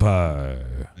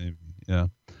 Maybe. Yeah.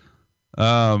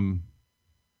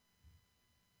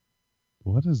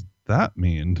 What does that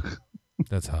mean?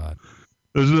 That's hot.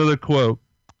 There's another quote.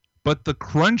 But the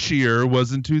crunchier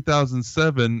was in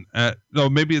 2007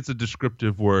 maybe it's a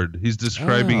descriptive word. He's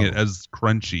describing it as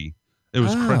crunchy. It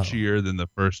was crunchier than the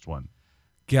first one.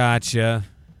 Gotcha.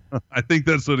 I think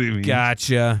that's what he means.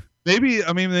 Gotcha. Maybe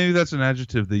that's an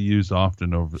adjective they use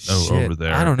often over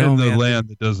there. I don't know, in the land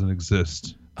that doesn't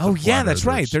exist. Oh yeah, that's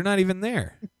right. They're not even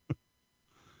there.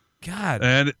 God.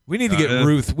 And we need to get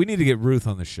Ruth. We need to get Ruth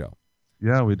on the show.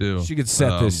 Yeah, we do. She could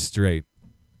set this straight.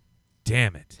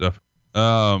 Damn it.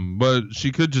 But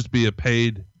she could just be a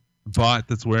paid bot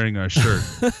that's wearing our shirt.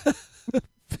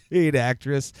 Paid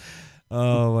actress.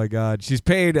 Oh my God. She's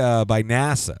paid by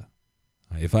NASA.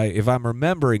 If I'm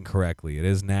remembering correctly, it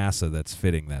is NASA that's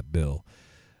fitting that bill.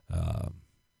 But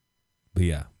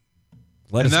yeah.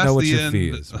 Let us know what your fee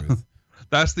is, Ruth.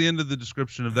 That's the end of the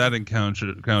description of that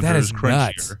encounter. That is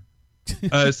nuts.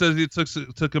 It says it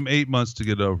took him 8 months to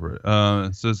get over it.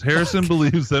 It says Harrison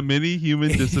believes that many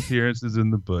human disappearances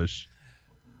in the bush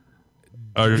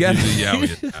are due to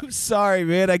Yowie. I'm sorry,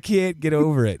 man. I can't get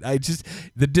over it.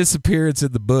 The disappearance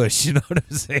in the bush. You know what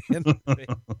I'm saying?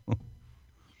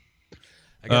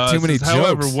 I got too many jokes.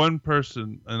 However, one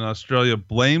person in Australia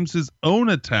blames his own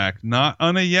attack not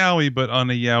on a Yowie, but on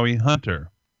a Yowie hunter.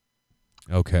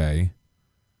 Okay.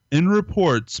 In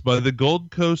reports by the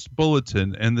Gold Coast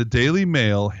Bulletin and the Daily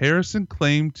Mail, Harrison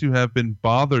claimed to have been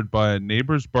bothered by a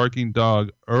neighbor's barking dog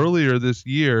earlier this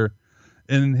year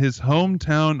in his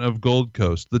hometown of Gold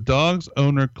Coast. The dog's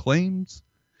owner claims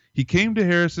he came to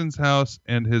Harrison's house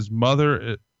and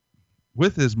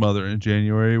with his mother in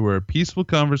January, where a peaceful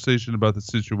conversation about the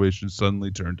situation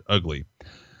suddenly turned ugly.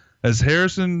 As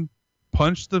Harrison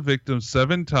punched the victim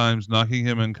 7 times, knocking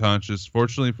him unconscious.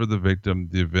 Fortunately for the victim,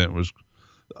 the event was...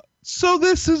 So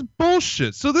this is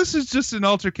bullshit. So this is just an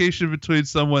altercation between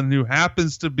someone who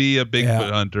happens to be a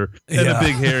Bigfoot hunter and a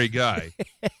big hairy guy.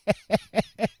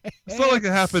 It's not like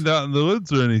it happened out in the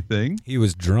woods or anything. He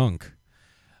was drunk.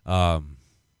 I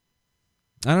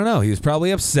don't know. He was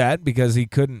probably upset because he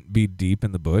couldn't be deep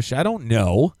in the bush. I don't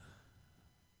know.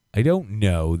 I don't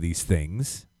know these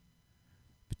things.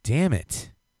 But damn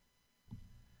it.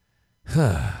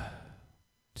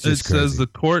 It says the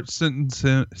court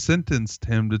sentenced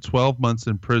him to 12 months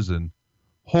in prison,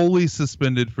 wholly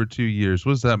suspended for 2 years.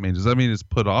 What does that mean? Does that mean it's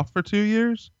put off for 2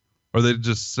 years? Or they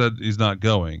just said he's not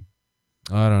going?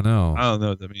 I don't know. I don't know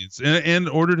what that means. And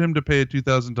ordered him to pay a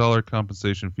 $2,000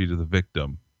 compensation fee to the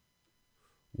victim.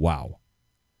 Wow.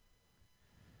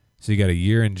 So you got a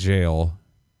year in jail,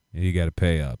 and you got to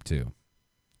pay up, too.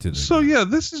 Yeah,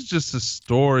 this is just a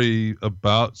story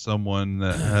about someone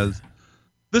that has...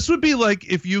 This would be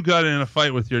like if you got in a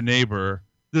fight with your neighbor.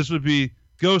 This would be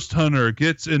ghost hunter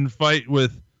gets in fight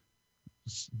with,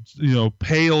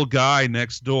 pale guy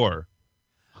next door.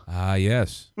 Ah,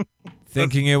 yes.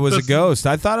 Thinking it was a ghost.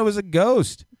 I thought it was a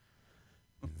ghost.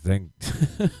 Ended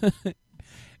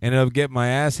up getting my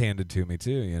ass handed to me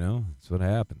too. That's what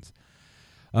happens.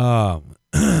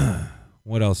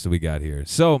 What else do we got here?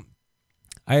 So,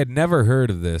 I had never heard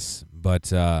of this,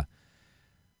 but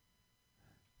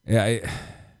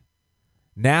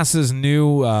NASA's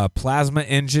new plasma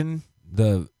engine,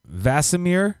 the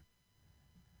Vasimir.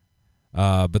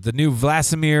 But the new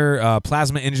Vasimir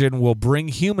plasma engine will bring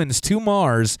humans to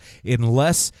Mars in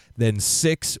less than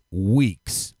 6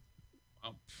 weeks.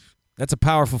 That's a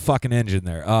powerful fucking engine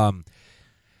there.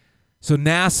 So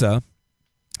NASA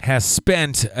has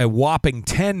spent a whopping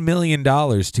 $10 million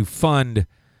to fund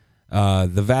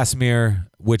the Vasimir,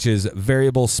 which is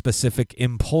Variable Specific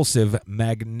Impulsive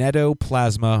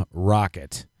Magnetoplasma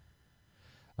Rocket.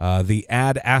 The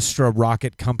Ad Astra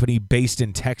rocket company based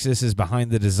in Texas is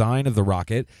behind the design of the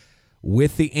rocket,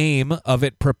 with the aim of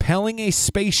it propelling a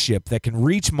spaceship that can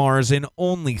reach Mars in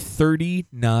only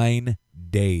 39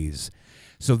 days.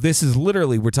 So this is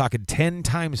literally, we're talking 10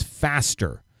 times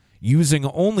faster, using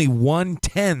only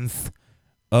 1/10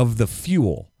 of the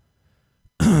fuel.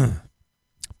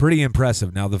 Pretty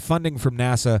impressive. Now, the funding from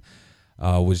NASA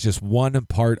was just one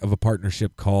part of a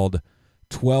partnership called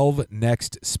 12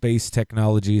 Next Space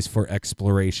Technologies for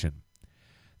Exploration.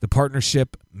 The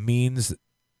partnership means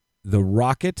the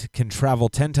rocket can travel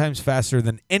 10 times faster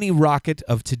than any rocket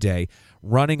of today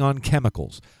running on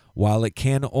chemicals, while it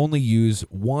can only use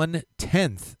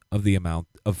 1/10 of the amount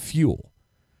of fuel.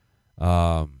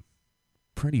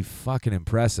 Pretty fucking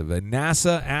impressive. A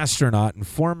NASA astronaut and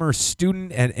former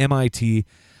student at MIT,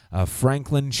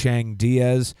 Franklin Chang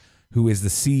Diaz, who is the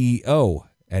CEO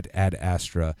at Ad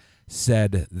Astra,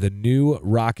 said the new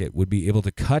rocket would be able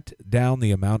to cut down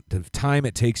the amount of time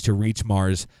it takes to reach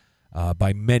Mars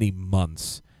by many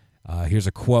months. Here's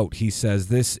a quote. He says,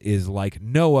 "This is like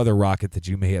no other rocket that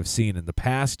you may have seen in the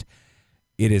past.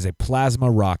 It is a plasma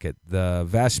rocket. The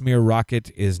Vashmir rocket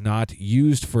is not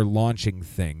used for launching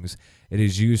things. It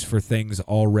is used for things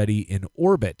already in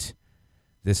orbit.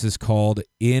 This is called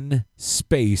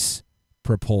in-space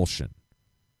propulsion."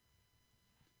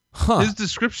 His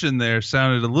description there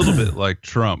sounded a little bit like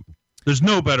Trump. There's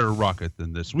no better rocket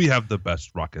than this. We have the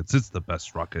best rockets. It's the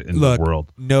best rocket in the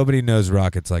world. Nobody knows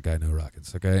rockets like I know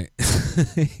rockets, okay?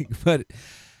 But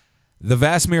the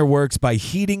Vashmir works by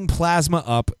heating plasma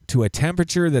up to a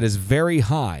temperature that is very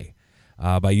high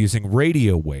by using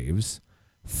radio waves.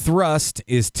 Thrust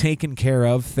is taken care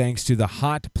of thanks to the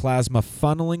hot plasma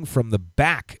funneling from the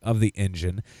back of the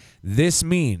engine. This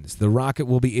means the rocket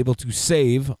will be able to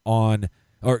save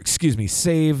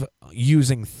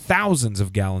using thousands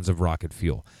of gallons of rocket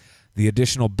fuel. The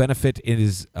additional benefit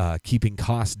is keeping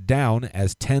costs down,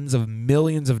 as tens of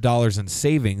millions of dollars in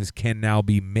savings can now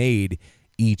be made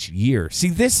each year. See,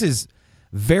 this is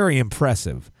very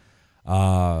impressive.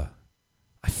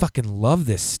 I fucking love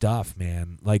this stuff,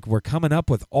 man. Like, we're coming up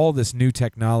with all this new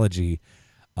technology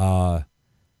for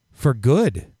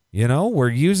good. You know, we're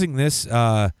using this.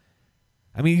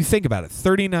 I mean, you think about it,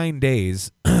 39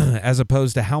 days as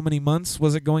opposed to how many months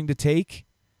was it going to take?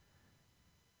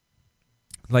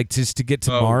 Like, just to get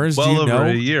to Mars? Well, do you over know?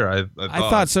 a year, I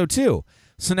thought so, too.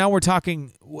 So now we're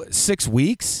talking 6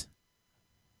 weeks?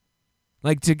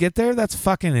 Like, to get there? That's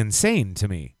fucking insane to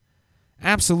me.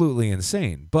 Absolutely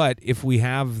insane. But if we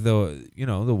have the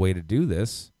way to do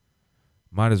this,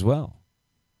 might as well.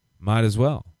 Might as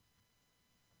well.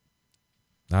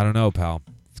 I don't know, pal.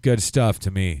 It's good stuff to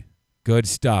me. Good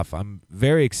stuff. I'm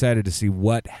very excited to see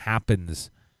what happens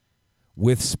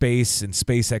with space and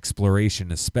space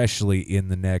exploration, especially in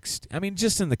the next,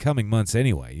 just in the coming months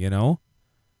anyway, you know?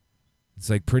 It's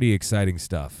like pretty exciting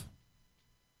stuff.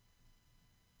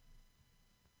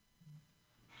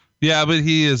 Yeah, but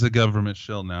he is a government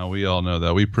shill now. We all know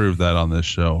that. We proved that on this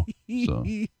show. So.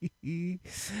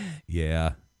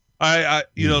 Yeah.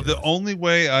 The only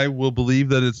way I will believe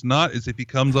that it's not is if he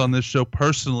comes on this show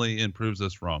personally and proves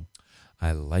us wrong.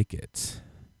 I like it.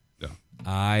 Yeah.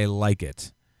 I like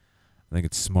it. I think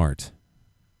it's smart.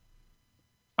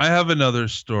 I have another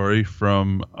story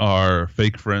from our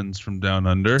fake friends from down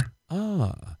under.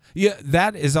 Yeah,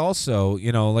 that is also,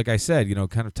 like I said,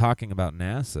 kind of talking about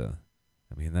NASA.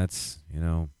 That's,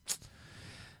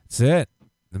 that's it.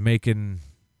 They're making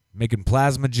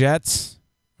plasma jets,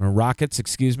 or rockets,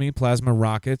 plasma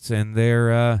rockets, and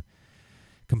they're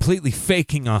completely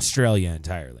faking Australia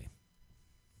entirely.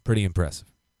 Pretty impressive.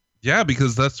 Yeah,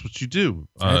 because that's what you do.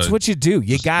 That's what you do.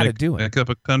 You got to do it. Make up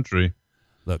a country.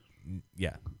 Look,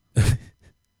 yeah.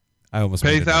 I almost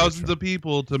pay thousands of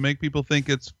people to make people think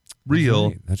it's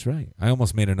real. That's right. I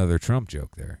almost made another Trump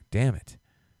joke there. Damn it.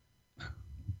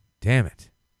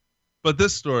 But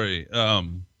this story,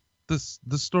 this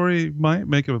story might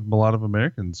make a lot of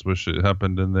Americans wish it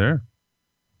happened in there.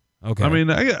 Okay.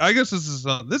 I guess this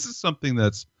is something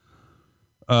that's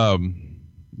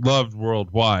loved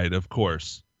worldwide, of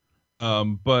course.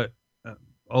 But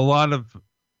a lot of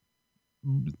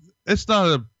it's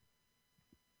not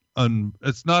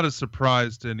a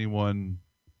surprise to anyone.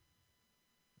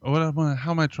 How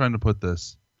am I trying to put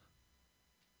this?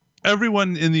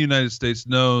 Everyone in the United States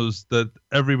knows that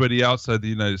everybody outside the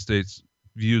United States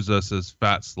views us as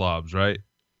fat slobs, right?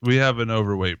 We have an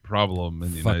overweight problem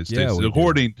in the United States,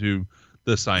 according to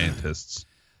the scientists.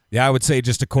 Yeah, I would say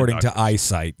just according to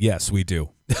eyesight. Yes, we do.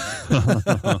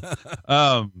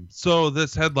 So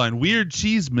this headline, weird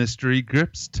cheese mystery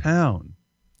grips town.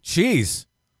 Cheese?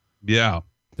 Yeah.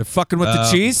 They're fucking with the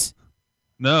cheese?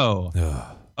 No.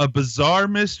 A bizarre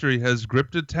mystery has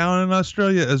gripped a town in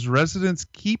Australia as residents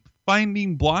keep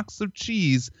finding blocks of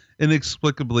cheese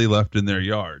inexplicably left in their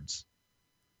yards.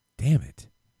 Damn it.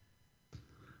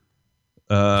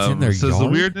 It says the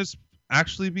weirdness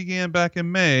actually began back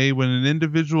in May when an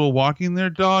individual walking their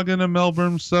dog in a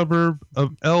Melbourne suburb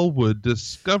of Elwood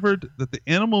discovered that the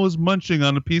animal was munching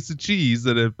on a piece of cheese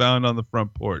that it had found on the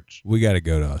front porch. We got to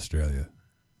go to Australia.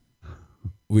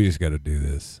 We just got to do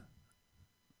this.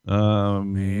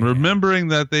 Remembering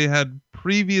that they had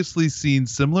previously seen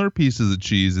similar pieces of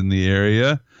cheese in the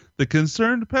area, the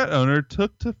concerned pet owner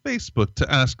took to Facebook to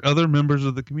ask other members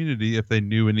of the community if they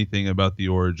knew anything about the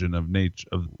origin of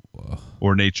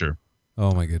nature.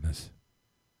 Oh my goodness.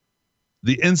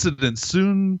 The incident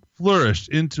soon flourished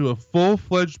into a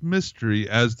full-fledged mystery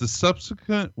as the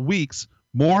subsequent weeks,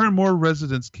 more and more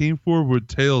residents came forward with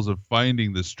tales of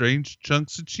finding the strange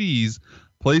chunks of cheese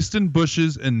placed in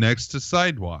bushes and next to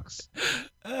sidewalks.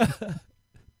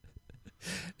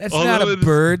 That's not a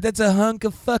bird. That's a hunk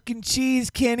of fucking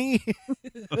cheese, Kenny.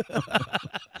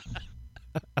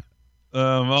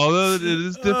 Although it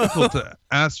is difficult to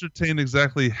ascertain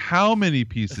exactly how many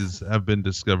pieces have been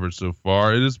discovered so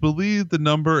far, it is believed the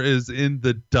number is in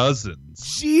the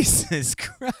dozens. Jesus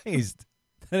Christ.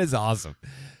 That is awesome.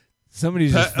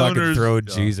 Somebody's just fucking throwing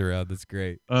cheese around. That's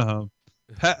great.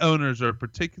 Pet owners are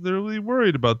particularly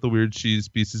worried about the weird cheese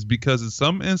pieces because in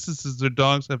some instances their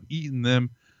dogs have eaten them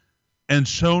and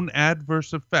shown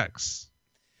adverse effects.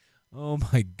 Oh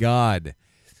my God.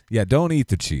 Yeah, don't eat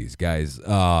the cheese, guys.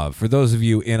 For those of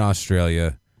you in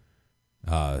Australia,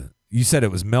 you said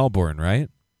it was Melbourne, right?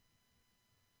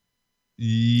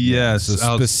 Yes,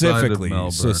 so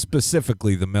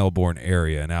specifically the Melbourne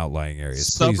area and outlying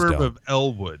areas. Suburb of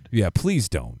Elwood. Yeah, please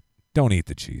don't. Don't eat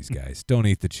the cheese, guys. Don't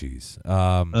eat the cheese.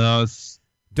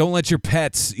 Don't let your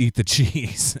pets eat the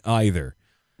cheese either.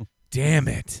 Damn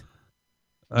it.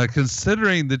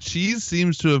 Considering the cheese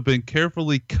seems to have been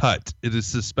carefully cut, it is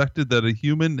suspected that a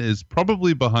human is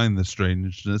probably behind the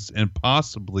strangeness and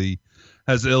possibly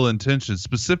has ill intentions.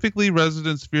 Specifically,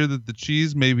 residents fear that the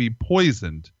cheese may be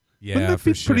poisoned. Yeah, Wouldn't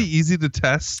that be pretty easy to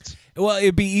test? Well,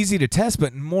 it'd be easy to test,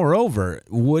 but moreover,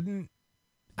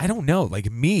 I don't know,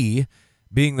 like me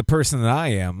being the person that I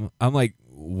am, I'm like,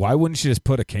 why wouldn't you just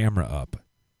put a camera up?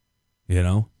 You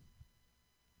know?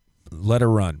 Let her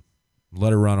run.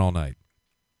 Let her run all night.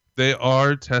 They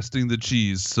are testing the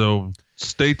cheese, so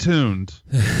stay tuned.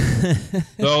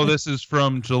 Oh, this is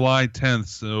from July 10th,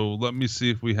 so let me see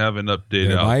if we have an update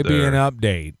there out might there. Be an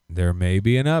update. There may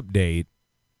be an update.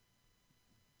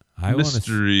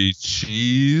 Mystery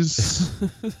cheese.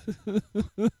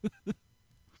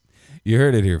 You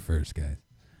heard it here first, guys.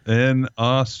 In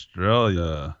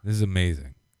Australia. This is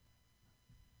amazing.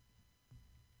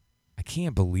 I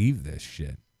can't believe this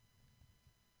shit.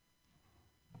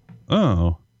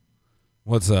 Oh.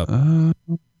 What's up? The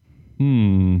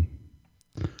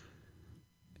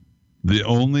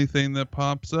only thing that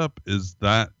pops up is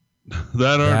that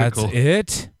article. That's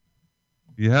it?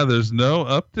 Yeah, there's no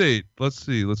update. Let's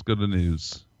see. Let's go to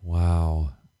news.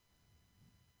 Wow.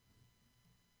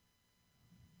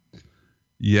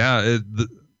 Yeah,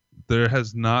 there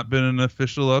has not been an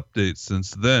official update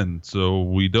since then, so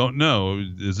we don't know.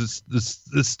 Is this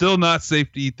still not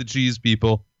safe to eat the cheese,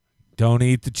 people? Don't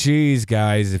eat the cheese,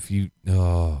 guys. If you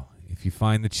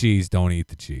find the cheese, don't eat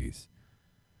the cheese.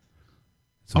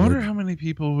 So I wonder how many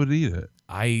people would eat it.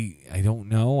 I don't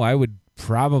know. I would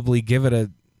probably give it a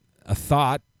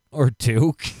thought or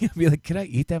two. Be like, can I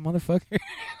eat that motherfucker?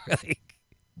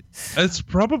 It's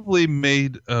probably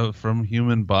made from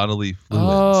human bodily fluids.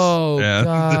 Oh,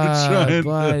 God,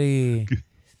 buddy.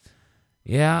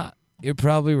 Yeah, you're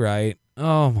probably right.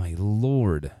 Oh, my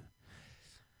Lord.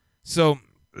 So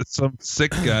some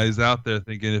sick guys out there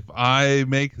thinking, if I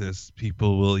make this,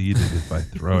 people will eat it if I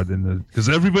throw it in the... Because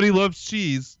everybody loves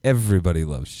cheese. Everybody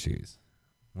loves cheese.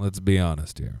 Let's be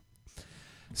honest here.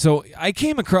 So I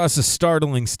came across a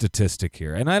startling statistic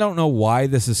here, and I don't know why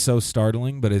this is so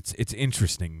startling, but it's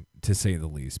interesting to say the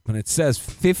least. But it says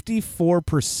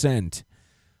 54%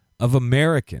 of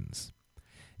Americans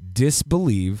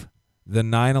disbelieve the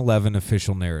 9/11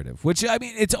 official narrative, which, I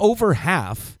mean, it's over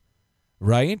half,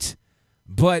 right?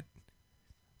 But,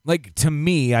 like, to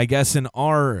me, I guess in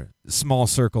our small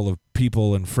circle of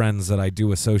people and friends that I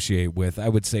do associate with, I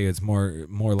would say it's more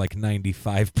like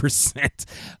 95%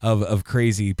 of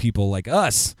crazy people like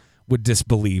us would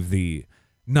disbelieve the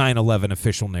 9/11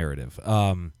 official narrative.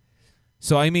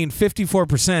 So, I mean,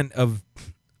 54% of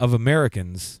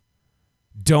Americans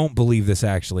don't believe this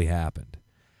actually happened.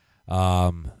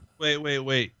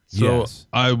 Wait. So yes.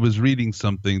 I was reading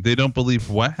something. They don't believe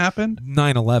what happened?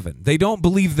 9/11. They don't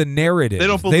believe the narrative. They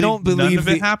don't believe none of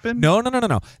it happened? No.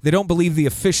 They don't believe the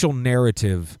official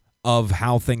narrative of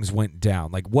how things went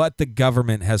down, like what the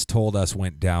government has told us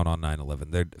went down on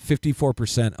 9/11.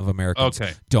 54% of Americans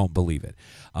don't believe it.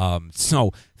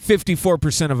 So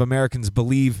 54% of Americans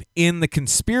believe in the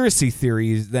conspiracy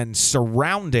theories then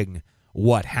surrounding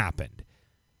what happened.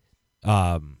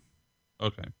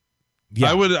 Okay.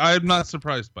 Yeah. I'm not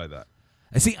surprised by that.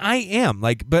 See, I am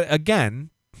but again,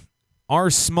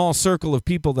 our small circle of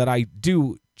people that I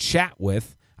do chat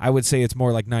with, I would say it's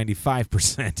more like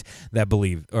 95% that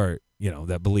believe,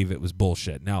 that believe it was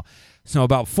bullshit. Now, so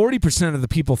about 40% of the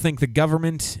people think the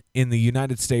government in the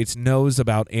United States knows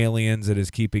about aliens and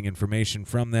is keeping information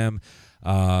from them.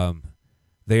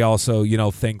 They also,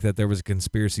 think that there was a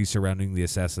conspiracy surrounding the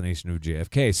assassination of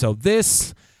JFK. So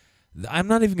I'm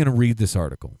not even going to read this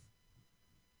article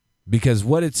because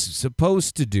what it's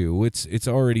supposed to do, it's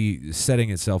already setting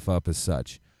itself up as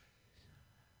such.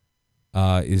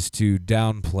 Is to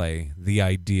downplay the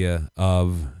idea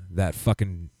of that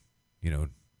fucking,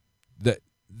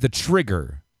 the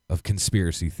trigger of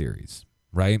conspiracy theories,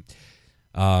 right?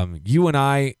 You and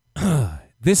I,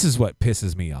 this is what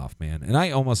pisses me off, man. And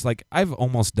I've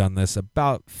almost done this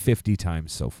about 50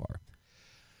 times so far.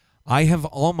 I have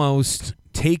almost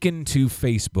taken to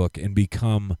Facebook and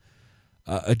become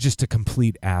just a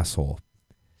complete asshole,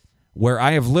 where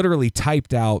I have literally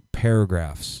typed out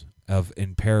paragraphs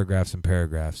and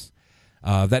paragraphs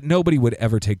that nobody would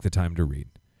ever take the time to read.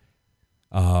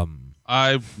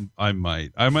 I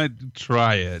might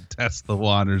try it, test the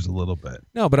waters a little bit.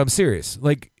 No, but I'm serious.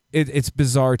 It's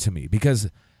bizarre to me because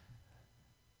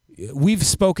we've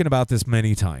spoken about this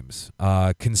many times.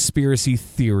 Conspiracy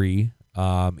theory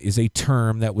is a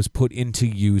term that was put into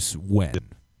use when?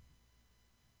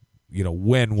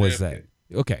 When was that?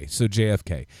 Okay, so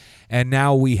JFK. And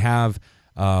now we have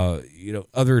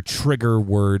other trigger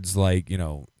words like,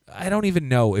 I don't even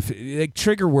know if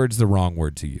trigger word's the wrong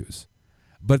word to use,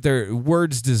 but they're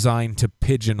words designed to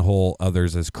pigeonhole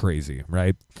others as crazy,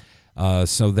 right?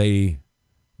 So they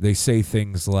say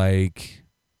things like,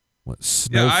 what,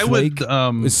 snowflake?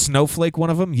 Is snowflake one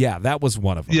of them? Yeah, that was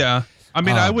one of them. Yeah. I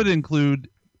mean, I would include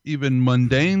even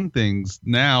mundane things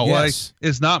now. Yes.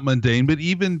 It's not mundane, but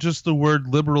even just the word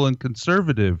liberal and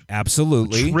conservative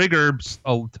absolutely triggers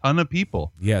a ton of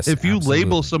people. Yes, if you absolutely.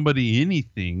 label somebody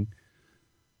anything,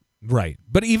 right?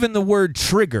 But even the word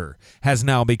trigger has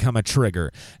now become a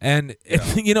trigger, and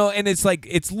and it's like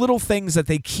it's little things that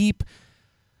they keep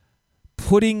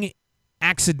putting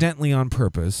accidentally on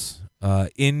purpose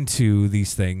into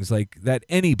these things, like that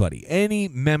any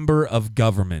member of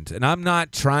government, and I'm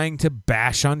not trying to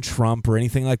bash on Trump or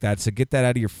anything like that, so get that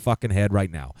out of your fucking head right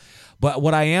now. But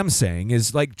what I am saying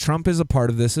is, Trump is a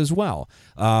part of this as well.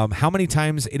 How many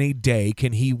times in a day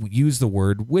can he use the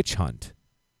word witch hunt?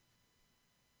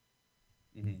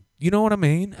 Mm-hmm. You know what I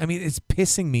mean? I mean, it's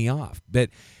pissing me off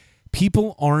that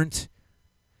people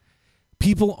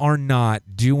are not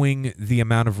doing the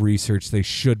amount of research they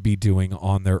should be doing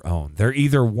on their own. They're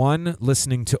either one,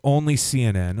 listening to only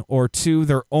CNN, or two,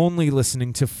 they're only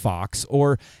listening to Fox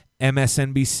or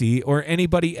MSNBC or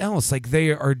anybody else.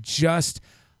 They are just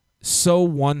so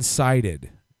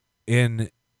one-sided,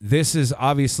 and this is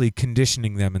obviously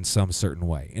conditioning them in some certain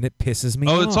way, and it pisses me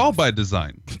off. Oh, it's all by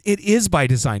design. It is by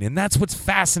design, and that's what's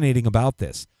fascinating about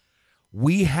this.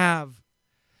 We have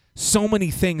so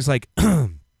many things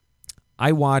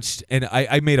I watched, and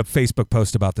I made a Facebook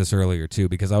post about this earlier, too,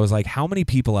 because I was like, how many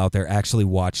people out there actually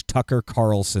watch Tucker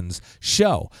Carlson's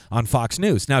show on Fox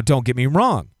News? Now, don't get me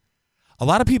wrong. A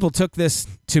lot of people took this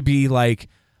to be like,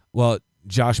 well,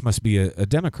 Josh must be a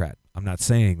Democrat. I'm not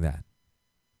saying that.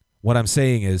 What I'm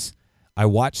saying is I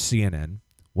watch CNN.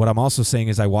 What I'm also saying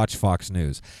is I watch Fox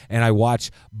News, and I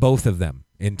watch both of them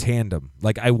in tandem.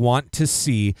 I want to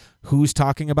see who's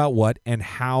talking about what and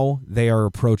how they are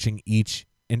approaching each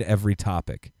in every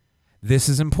topic. This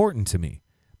is important to me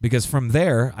because from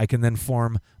there I can then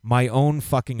form my own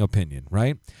fucking opinion,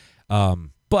 right?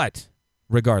 But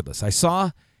regardless, I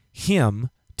saw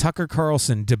Tucker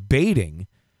Carlson, debating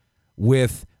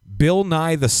with Bill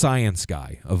Nye the Science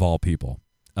Guy, of all people,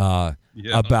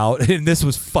 about, and this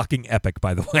was fucking epic,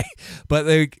 by the way, but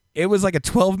it was like a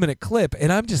 12-minute clip,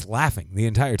 and I'm just laughing the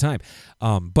entire time.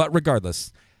 But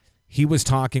regardless, he was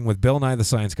talking with Bill Nye the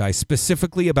Science Guy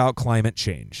specifically about climate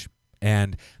change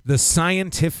and the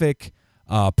scientific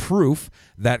proof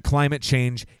that climate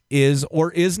change is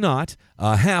or is not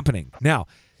happening. Now,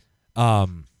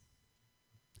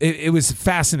 it was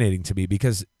fascinating to me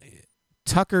because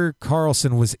Tucker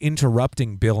Carlson was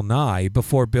interrupting Bill Nye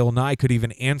before Bill Nye could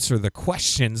even answer the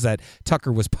questions that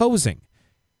Tucker was posing.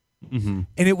 Mm-hmm.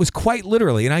 And it was quite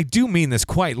literally, and I do mean this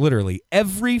quite literally,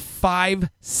 every 5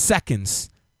 seconds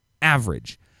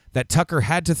average, that Tucker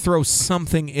had to throw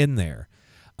something in there.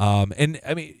 And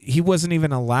I mean, he wasn't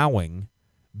even allowing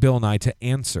Bill Nye to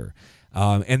answer.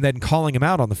 And then calling him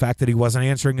out on the fact that he wasn't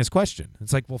answering his question.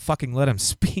 It's like, well, fucking let him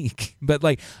speak. But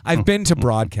like, I've been to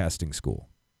broadcasting school.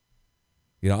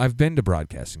 I've been to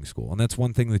broadcasting school, and that's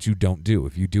one thing that you don't do.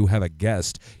 If you do have a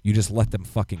guest, you just let them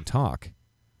fucking talk.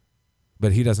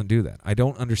 But he doesn't do that. I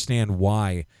don't understand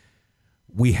why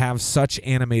we have such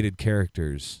animated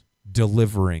characters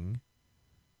delivering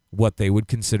what they would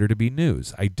consider to be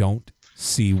news. I don't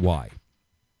see why.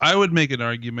 I would make an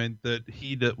argument that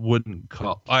he wouldn't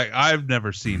call. I've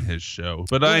never seen his show,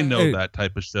 but I know that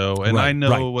type of show, and I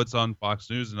know what's on Fox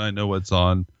News, and I know what's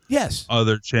on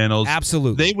other channels.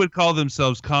 Absolutely. They would call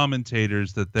themselves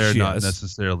commentators, that they're not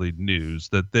necessarily news,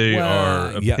 that they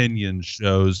are opinion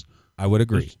shows. I would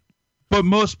agree. But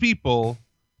most people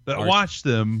that watch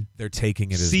them, they're taking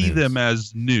it as see news. them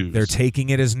as news. They're taking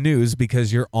it as news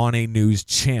because you're on a news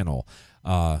channel.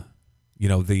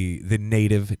 The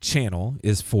native channel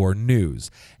is for news.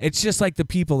 It's just like the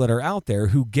people that are out there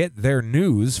who get their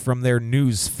news from their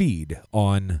news feed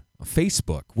on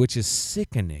Facebook, which is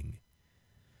sickening.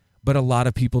 But a lot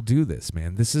of people do this,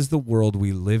 man. This is the world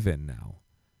we live in now.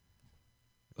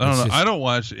 I don't know. I don't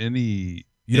watch any.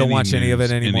 You don't watch any of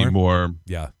it anymore?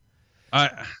 Yeah.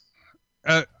 I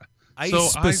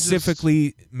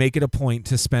specifically make it a point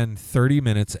to spend 30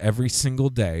 minutes every single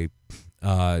day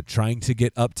trying to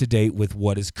get up to date with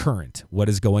what is current, what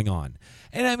is going on.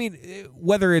 And I mean,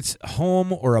 whether it's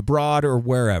home or abroad or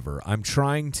wherever, I'm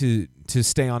trying to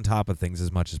stay on top of things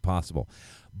as much as possible.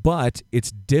 But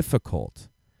it's difficult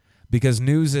because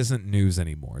news isn't news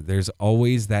anymore. There's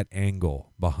always that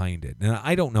angle behind it. And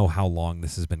I don't know how long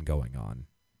this has been going on,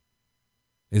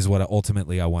 is what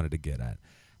ultimately I wanted to get at.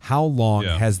 How long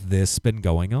has this been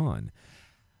going on?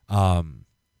 I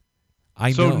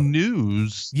know.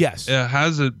 News. Yes. It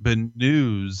hasn't been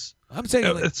news. I'm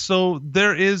saying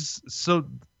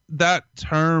that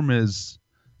term is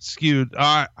skewed.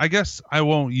 I guess I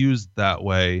won't use that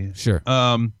way. Sure.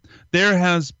 There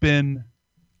has been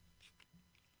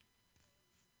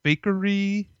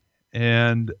fakery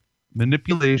and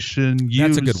manipulation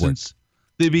used since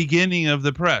the beginning of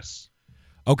the press.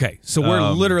 Okay, so we're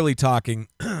literally talking.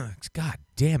 God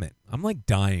damn it! I'm like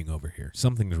dying over here.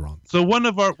 Something's wrong. So one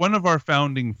of our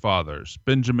founding fathers,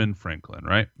 Benjamin Franklin,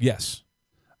 right? Yes.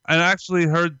 I actually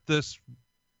heard this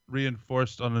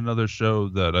reinforced on another show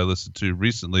that I listened to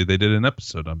recently. They did an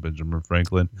episode on Benjamin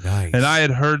Franklin. Nice. And I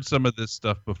had heard some of this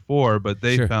stuff before, but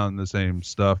they found the same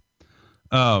stuff.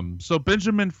 So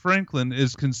Benjamin Franklin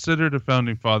is considered a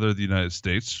founding father of the United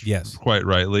States. Yes. Quite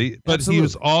rightly. But Absolutely. He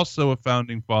was also a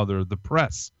founding father of the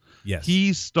press. Yes.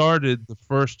 He started the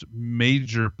first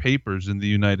major papers in the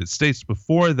United States.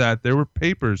 Before that, there were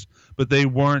papers, but they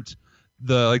weren't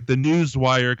the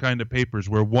Newswire kind of papers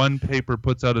where one paper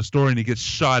puts out a story and it gets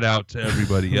shot out to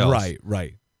everybody else.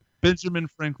 Right. Benjamin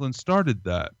Franklin started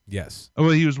that. Yes.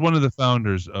 Well, he was one of the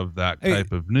founders of that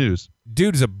type of news.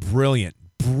 Dude's a brilliant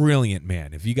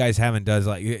man. If you guys haven't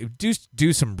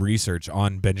do some research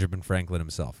on Benjamin Franklin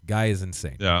himself. Guy is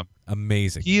insane. Yeah.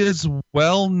 Amazing. He is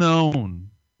well known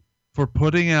for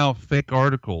putting out fake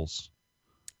articles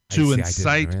to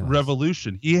incite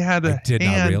revolution. He had a did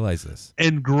hand not realize this.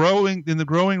 in the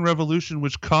growing revolution,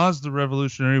 which caused the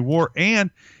Revolutionary War,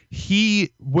 and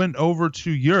he went over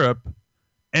to Europe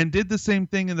and did the same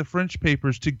thing in the French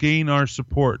papers to gain our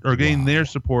support or gain their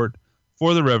support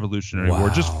for the Revolutionary War.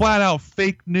 Just flat out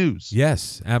fake news.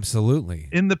 Yes, absolutely.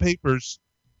 In the papers,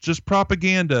 just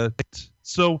propaganda.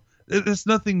 So it's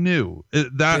nothing new.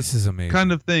 This is amazing.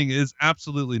 Kind of thing is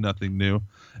absolutely nothing new.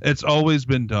 It's always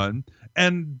been done.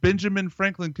 And Benjamin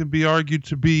Franklin can be argued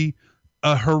to be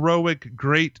a heroic,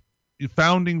 great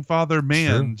founding father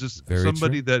man. True. Just Very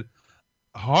somebody true. that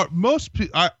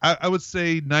I would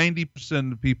say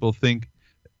 90% of people think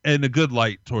in a good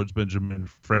light towards Benjamin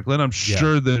Franklin. I'm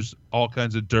sure there's all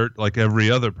kinds of dirt like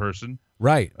every other person.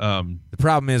 Right. The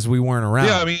problem is we weren't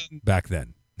around back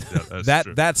then. Yeah,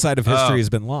 that side of history has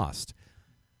been lost.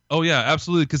 Oh yeah,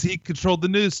 absolutely, because he controlled the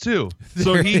news too.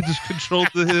 So he just controlled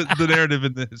the narrative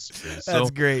in the history. So,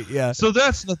 that's great. Yeah. So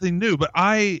that's nothing new. But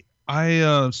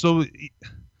so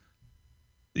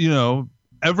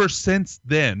ever since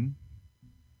then,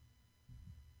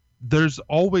 there's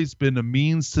always been a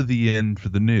means to the end for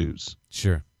the news.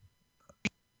 Sure.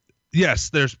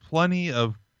 Yes, there's plenty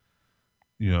of,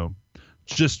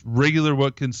 just regular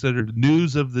what considered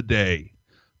news of the day,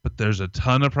 but there's a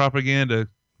ton of propaganda.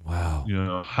 Wow.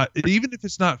 Even if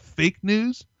it's not fake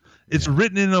news, it's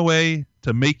written in a way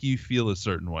to make you feel a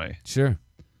certain way. Sure.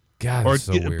 God, or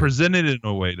so weird. present it in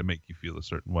a way to make you feel a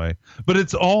certain way. But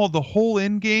it's all the whole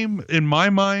end game in my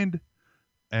mind.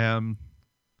 I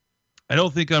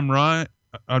don't think I'm right.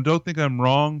 I don't think I'm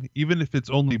wrong, even if it's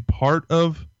only part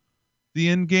of the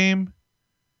end game.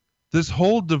 This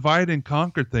whole divide and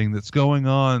conquer thing that's going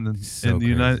on in the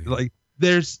United, like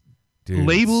there's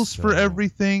labels for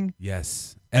everything.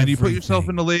 Yes. And you put yourself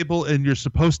in a label, and you're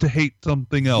supposed to hate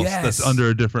something else that's under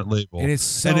a different label. And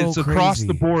it's across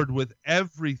the board with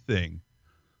everything.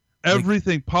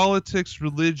 Everything, like, politics,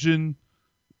 religion,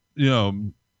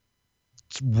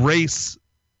 race,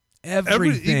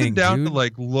 everything, even down dude. to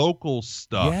like local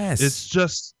stuff. Yes. It's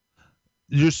just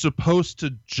you're supposed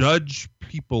to judge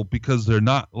people because they're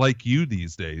not like you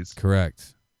these days.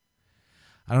 Correct.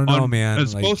 I don't know, man.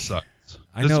 It's like, both sides.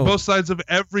 I know. It's both sides of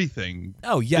everything.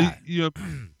 Oh, yeah.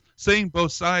 Saying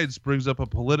both sides brings up a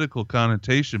political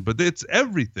connotation, but it's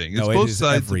everything. It's no, both it is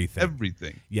sides everything. of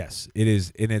everything. Yes, it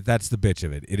is. And that's the bitch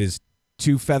of it. It is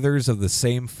two feathers of the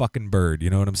same fucking bird. You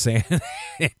know what I'm saying?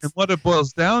 And what it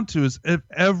boils down to is if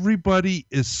everybody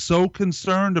is so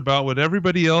concerned about what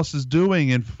everybody else is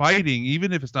doing and fighting,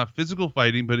 even if it's not physical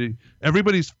fighting, but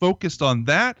everybody's focused on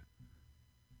that,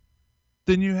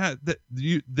 then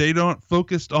they don't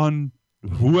focused on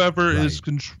whoever is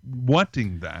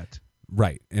wanting that.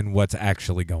 Right, and what's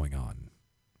actually going on,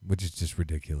 which is just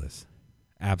ridiculous.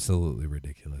 Absolutely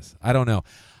ridiculous. I don't know.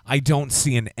 I don't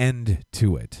see an end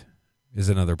to it, is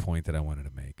another point that I wanted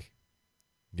to make.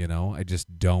 I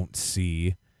just don't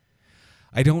see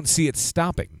it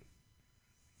stopping.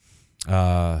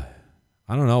 I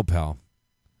don't know, pal.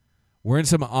 We're in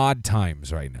some odd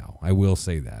times right now. I will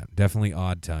say that. Definitely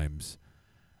odd times.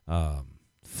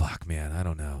 Fuck, man, I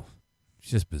don't know. It's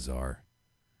just bizarre.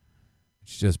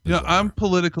 It's just bizarre. I'm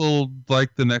political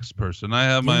like the next person. I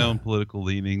have my own political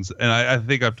leanings, and I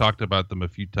think I've talked about them a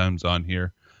few times on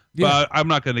here. Yeah. But I'm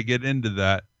not going to get into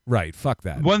that. Right, fuck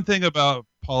that. One thing about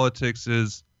politics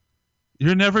is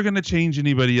you're never going to change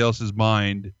anybody else's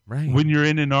mind when you're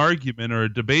in an argument or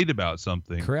a debate about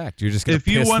something. Correct. You're just going to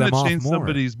piss them off. If you want to change more.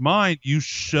 somebody's mind, you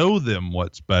show them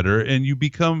what's better, and you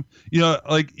become,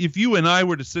 like if you and I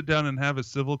were to sit down and have a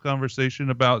civil conversation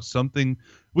about something,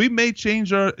 we may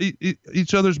change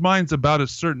each other's minds about a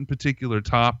certain particular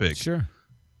topic. Sure.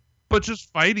 But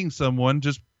just fighting someone,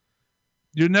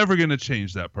 you're never going to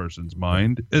change that person's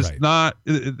mind. It's not.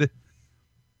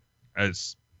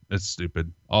 It's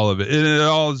stupid. All of it. It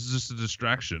all is just a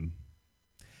distraction.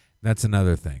 That's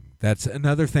another thing. That's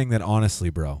another thing that honestly,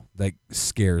 bro, that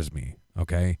scares me,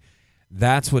 okay?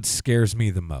 That's what scares me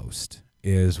the most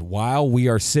is while we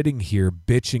are sitting here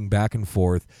bitching back and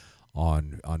forth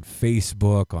on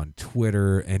Facebook, on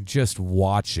Twitter, and just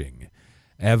watching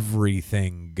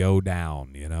everything go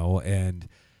down, and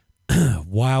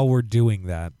while we're doing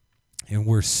that, and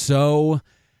we're so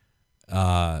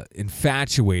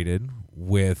infatuated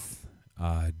with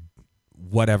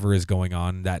whatever is going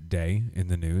on that day in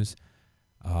the news,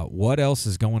 what else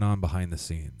is going on behind the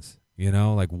scenes?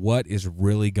 Like what is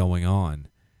really going on?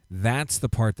 That's the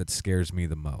part that scares me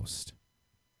the most.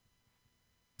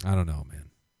 I don't know,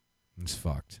 man. It's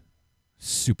fucked.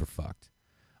 Super fucked.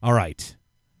 All right.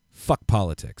 Fuck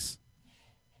politics.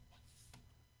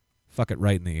 Fuck it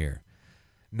right in the ear.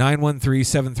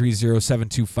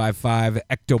 913-730-7255.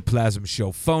 Ectoplasm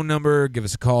Show phone number. Give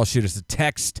us a call. Shoot us a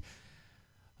text.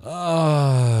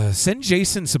 Send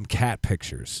Jason some cat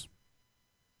pictures.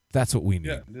 That's what we need.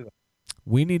 Yeah,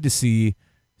 we need to see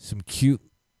some cute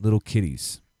little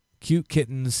kitties. Cute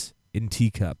kittens in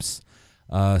teacups.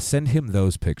 Send him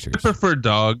those pictures. I prefer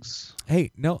dogs.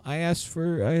 Hey, no, I asked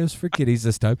for kitties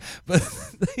this time. But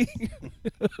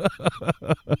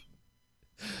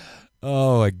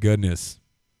oh my goodness.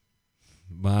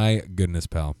 My goodness,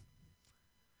 pal.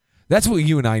 That's what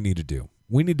you and I need to do.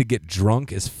 We need to get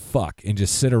drunk as fuck and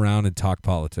just sit around and talk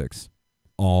politics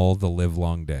all the live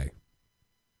long day.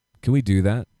 Can we do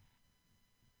that?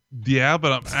 Yeah,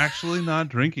 but I'm actually not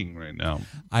drinking right now.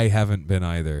 I haven't been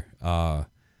either. I'm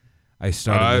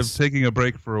taking a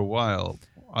break for a while.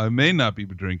 I may not be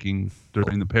drinking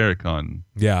during the Paracon.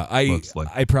 Yeah, I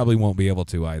probably won't be able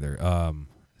to either.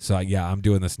 So yeah, I'm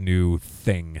doing this new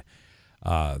thing,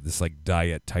 this like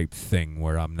diet type thing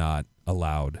where I'm not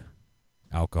allowed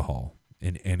alcohol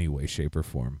in any way, shape, or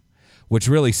form, which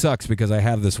really sucks because I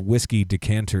have this whiskey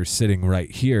decanter sitting right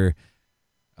here.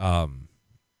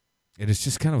 It is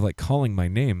just kind of like calling my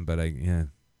name, but I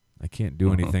can't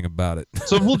do anything about it.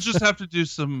 So we'll just have to do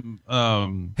some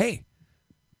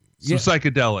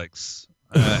psychedelics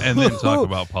and then talk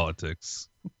about politics.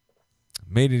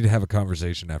 May need to have a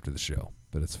conversation after the show,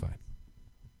 but it's fine.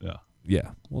 Yeah.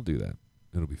 Yeah, we'll do that.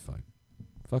 It'll be fine.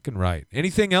 Fucking right.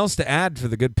 Anything else to add for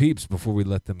the good peeps before we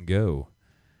let them go?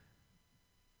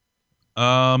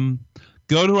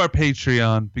 Go to our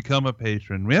Patreon, become a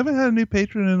patron. We haven't had a new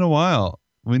patron in a while.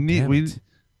 We need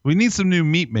some new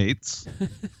meat mates.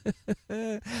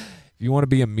 If you want to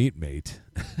be a meat mate.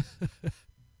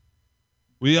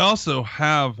 We also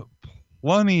have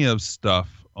plenty of stuff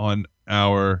on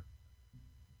our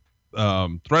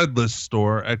Threadless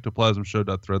store,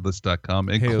 ectoplasmshow.threadless.com,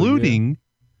 including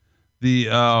the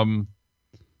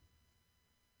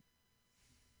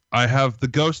I have the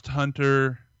Ghost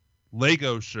Hunter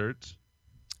Lego shirt.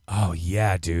 Oh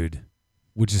yeah, dude.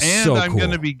 Which is and so I'm cool.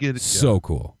 gonna be getting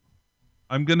cool.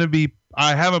 I'm gonna be.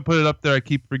 I haven't put it up there. I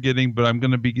keep forgetting, but I'm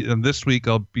gonna be. And this week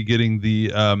I'll be getting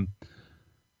the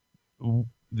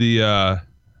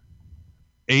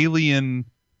alien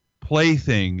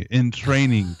plaything in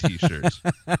training T-shirt.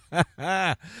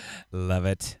 Love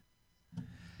it.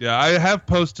 Yeah, I have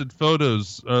posted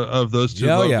photos of those two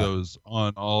logos yeah.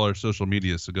 on all our social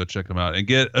media, so go check them out and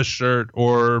get a shirt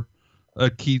or a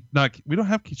key. We don't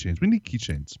have keychains. We need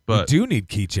keychains, but we do need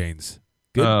keychains.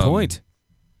 Good point.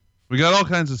 We got all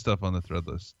kinds of stuff on the thread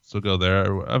list, so go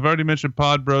there. I've already mentioned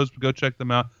Pod Bros, but go check them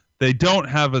out. They don't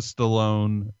have a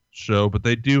Stallone show, but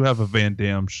they do have a Van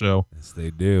Damme show. Yes,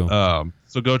 they do.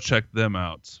 So go check them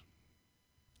out.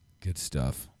 Good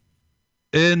stuff.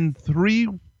 In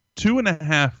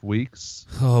 2.5 weeks.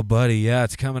 Oh, buddy, yeah,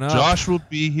 it's coming up. Josh will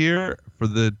be here for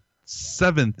the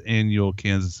 7th annual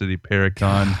Kansas City Paracon.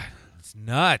 God, it's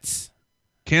nuts.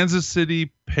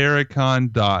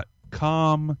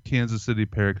 KansasCityParacon.com,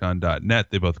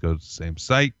 KansasCityParacon.net. They both go to the same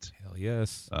site. Hell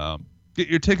yes. Get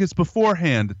your tickets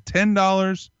beforehand.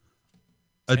 $10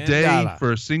 a day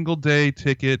for a single day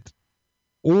ticket,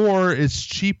 or it's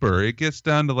cheaper. It gets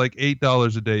down to like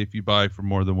 $8 a day if you buy for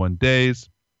more than 1 days.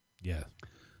 Yeah.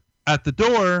 At the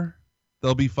door,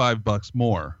 they'll be $5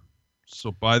 more.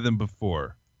 So buy them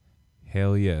before.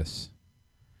 Hell yes.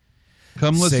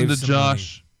 Come listen Save to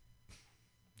Josh. Money.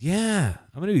 Yeah.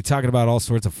 I'm going to be talking about all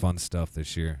sorts of fun stuff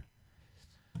this year.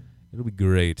 It'll be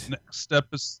great.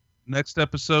 Next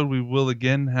episode, we will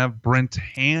again have Brent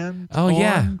Hand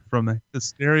from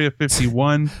Hysteria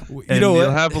 51.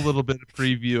 We'll have a little bit of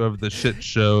preview of the shit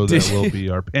show that will be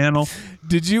our panel.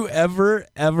 Did you ever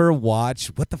watch,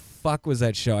 what the fuck was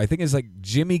that show? I think it's like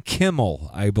Jimmy Kimmel,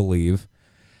 I believe.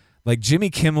 Like Jimmy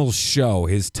Kimmel's show,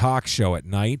 his talk show at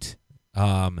night.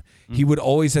 He would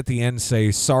always at the end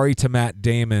say, "Sorry to Matt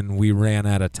Damon, we ran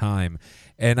out of time."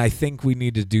 And I think we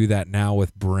need to do that now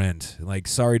with Brent. Like,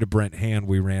 sorry to Brent Hand,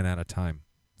 we ran out of time.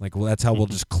 Like, well, that's how we'll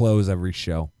just close every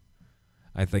show.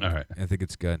 I think. All right. I think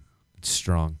it's good. It's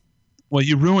strong. Well,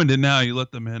 you ruined it now. You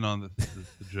let them in on the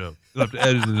joke. You'll have to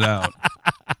edit it out.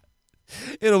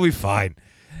 It'll be fine.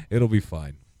 It'll be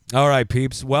fine. All right,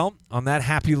 peeps. Well, on that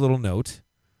happy little note,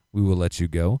 we will let you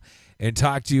go and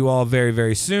talk to you all very,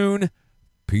 very soon.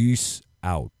 Peace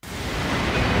out.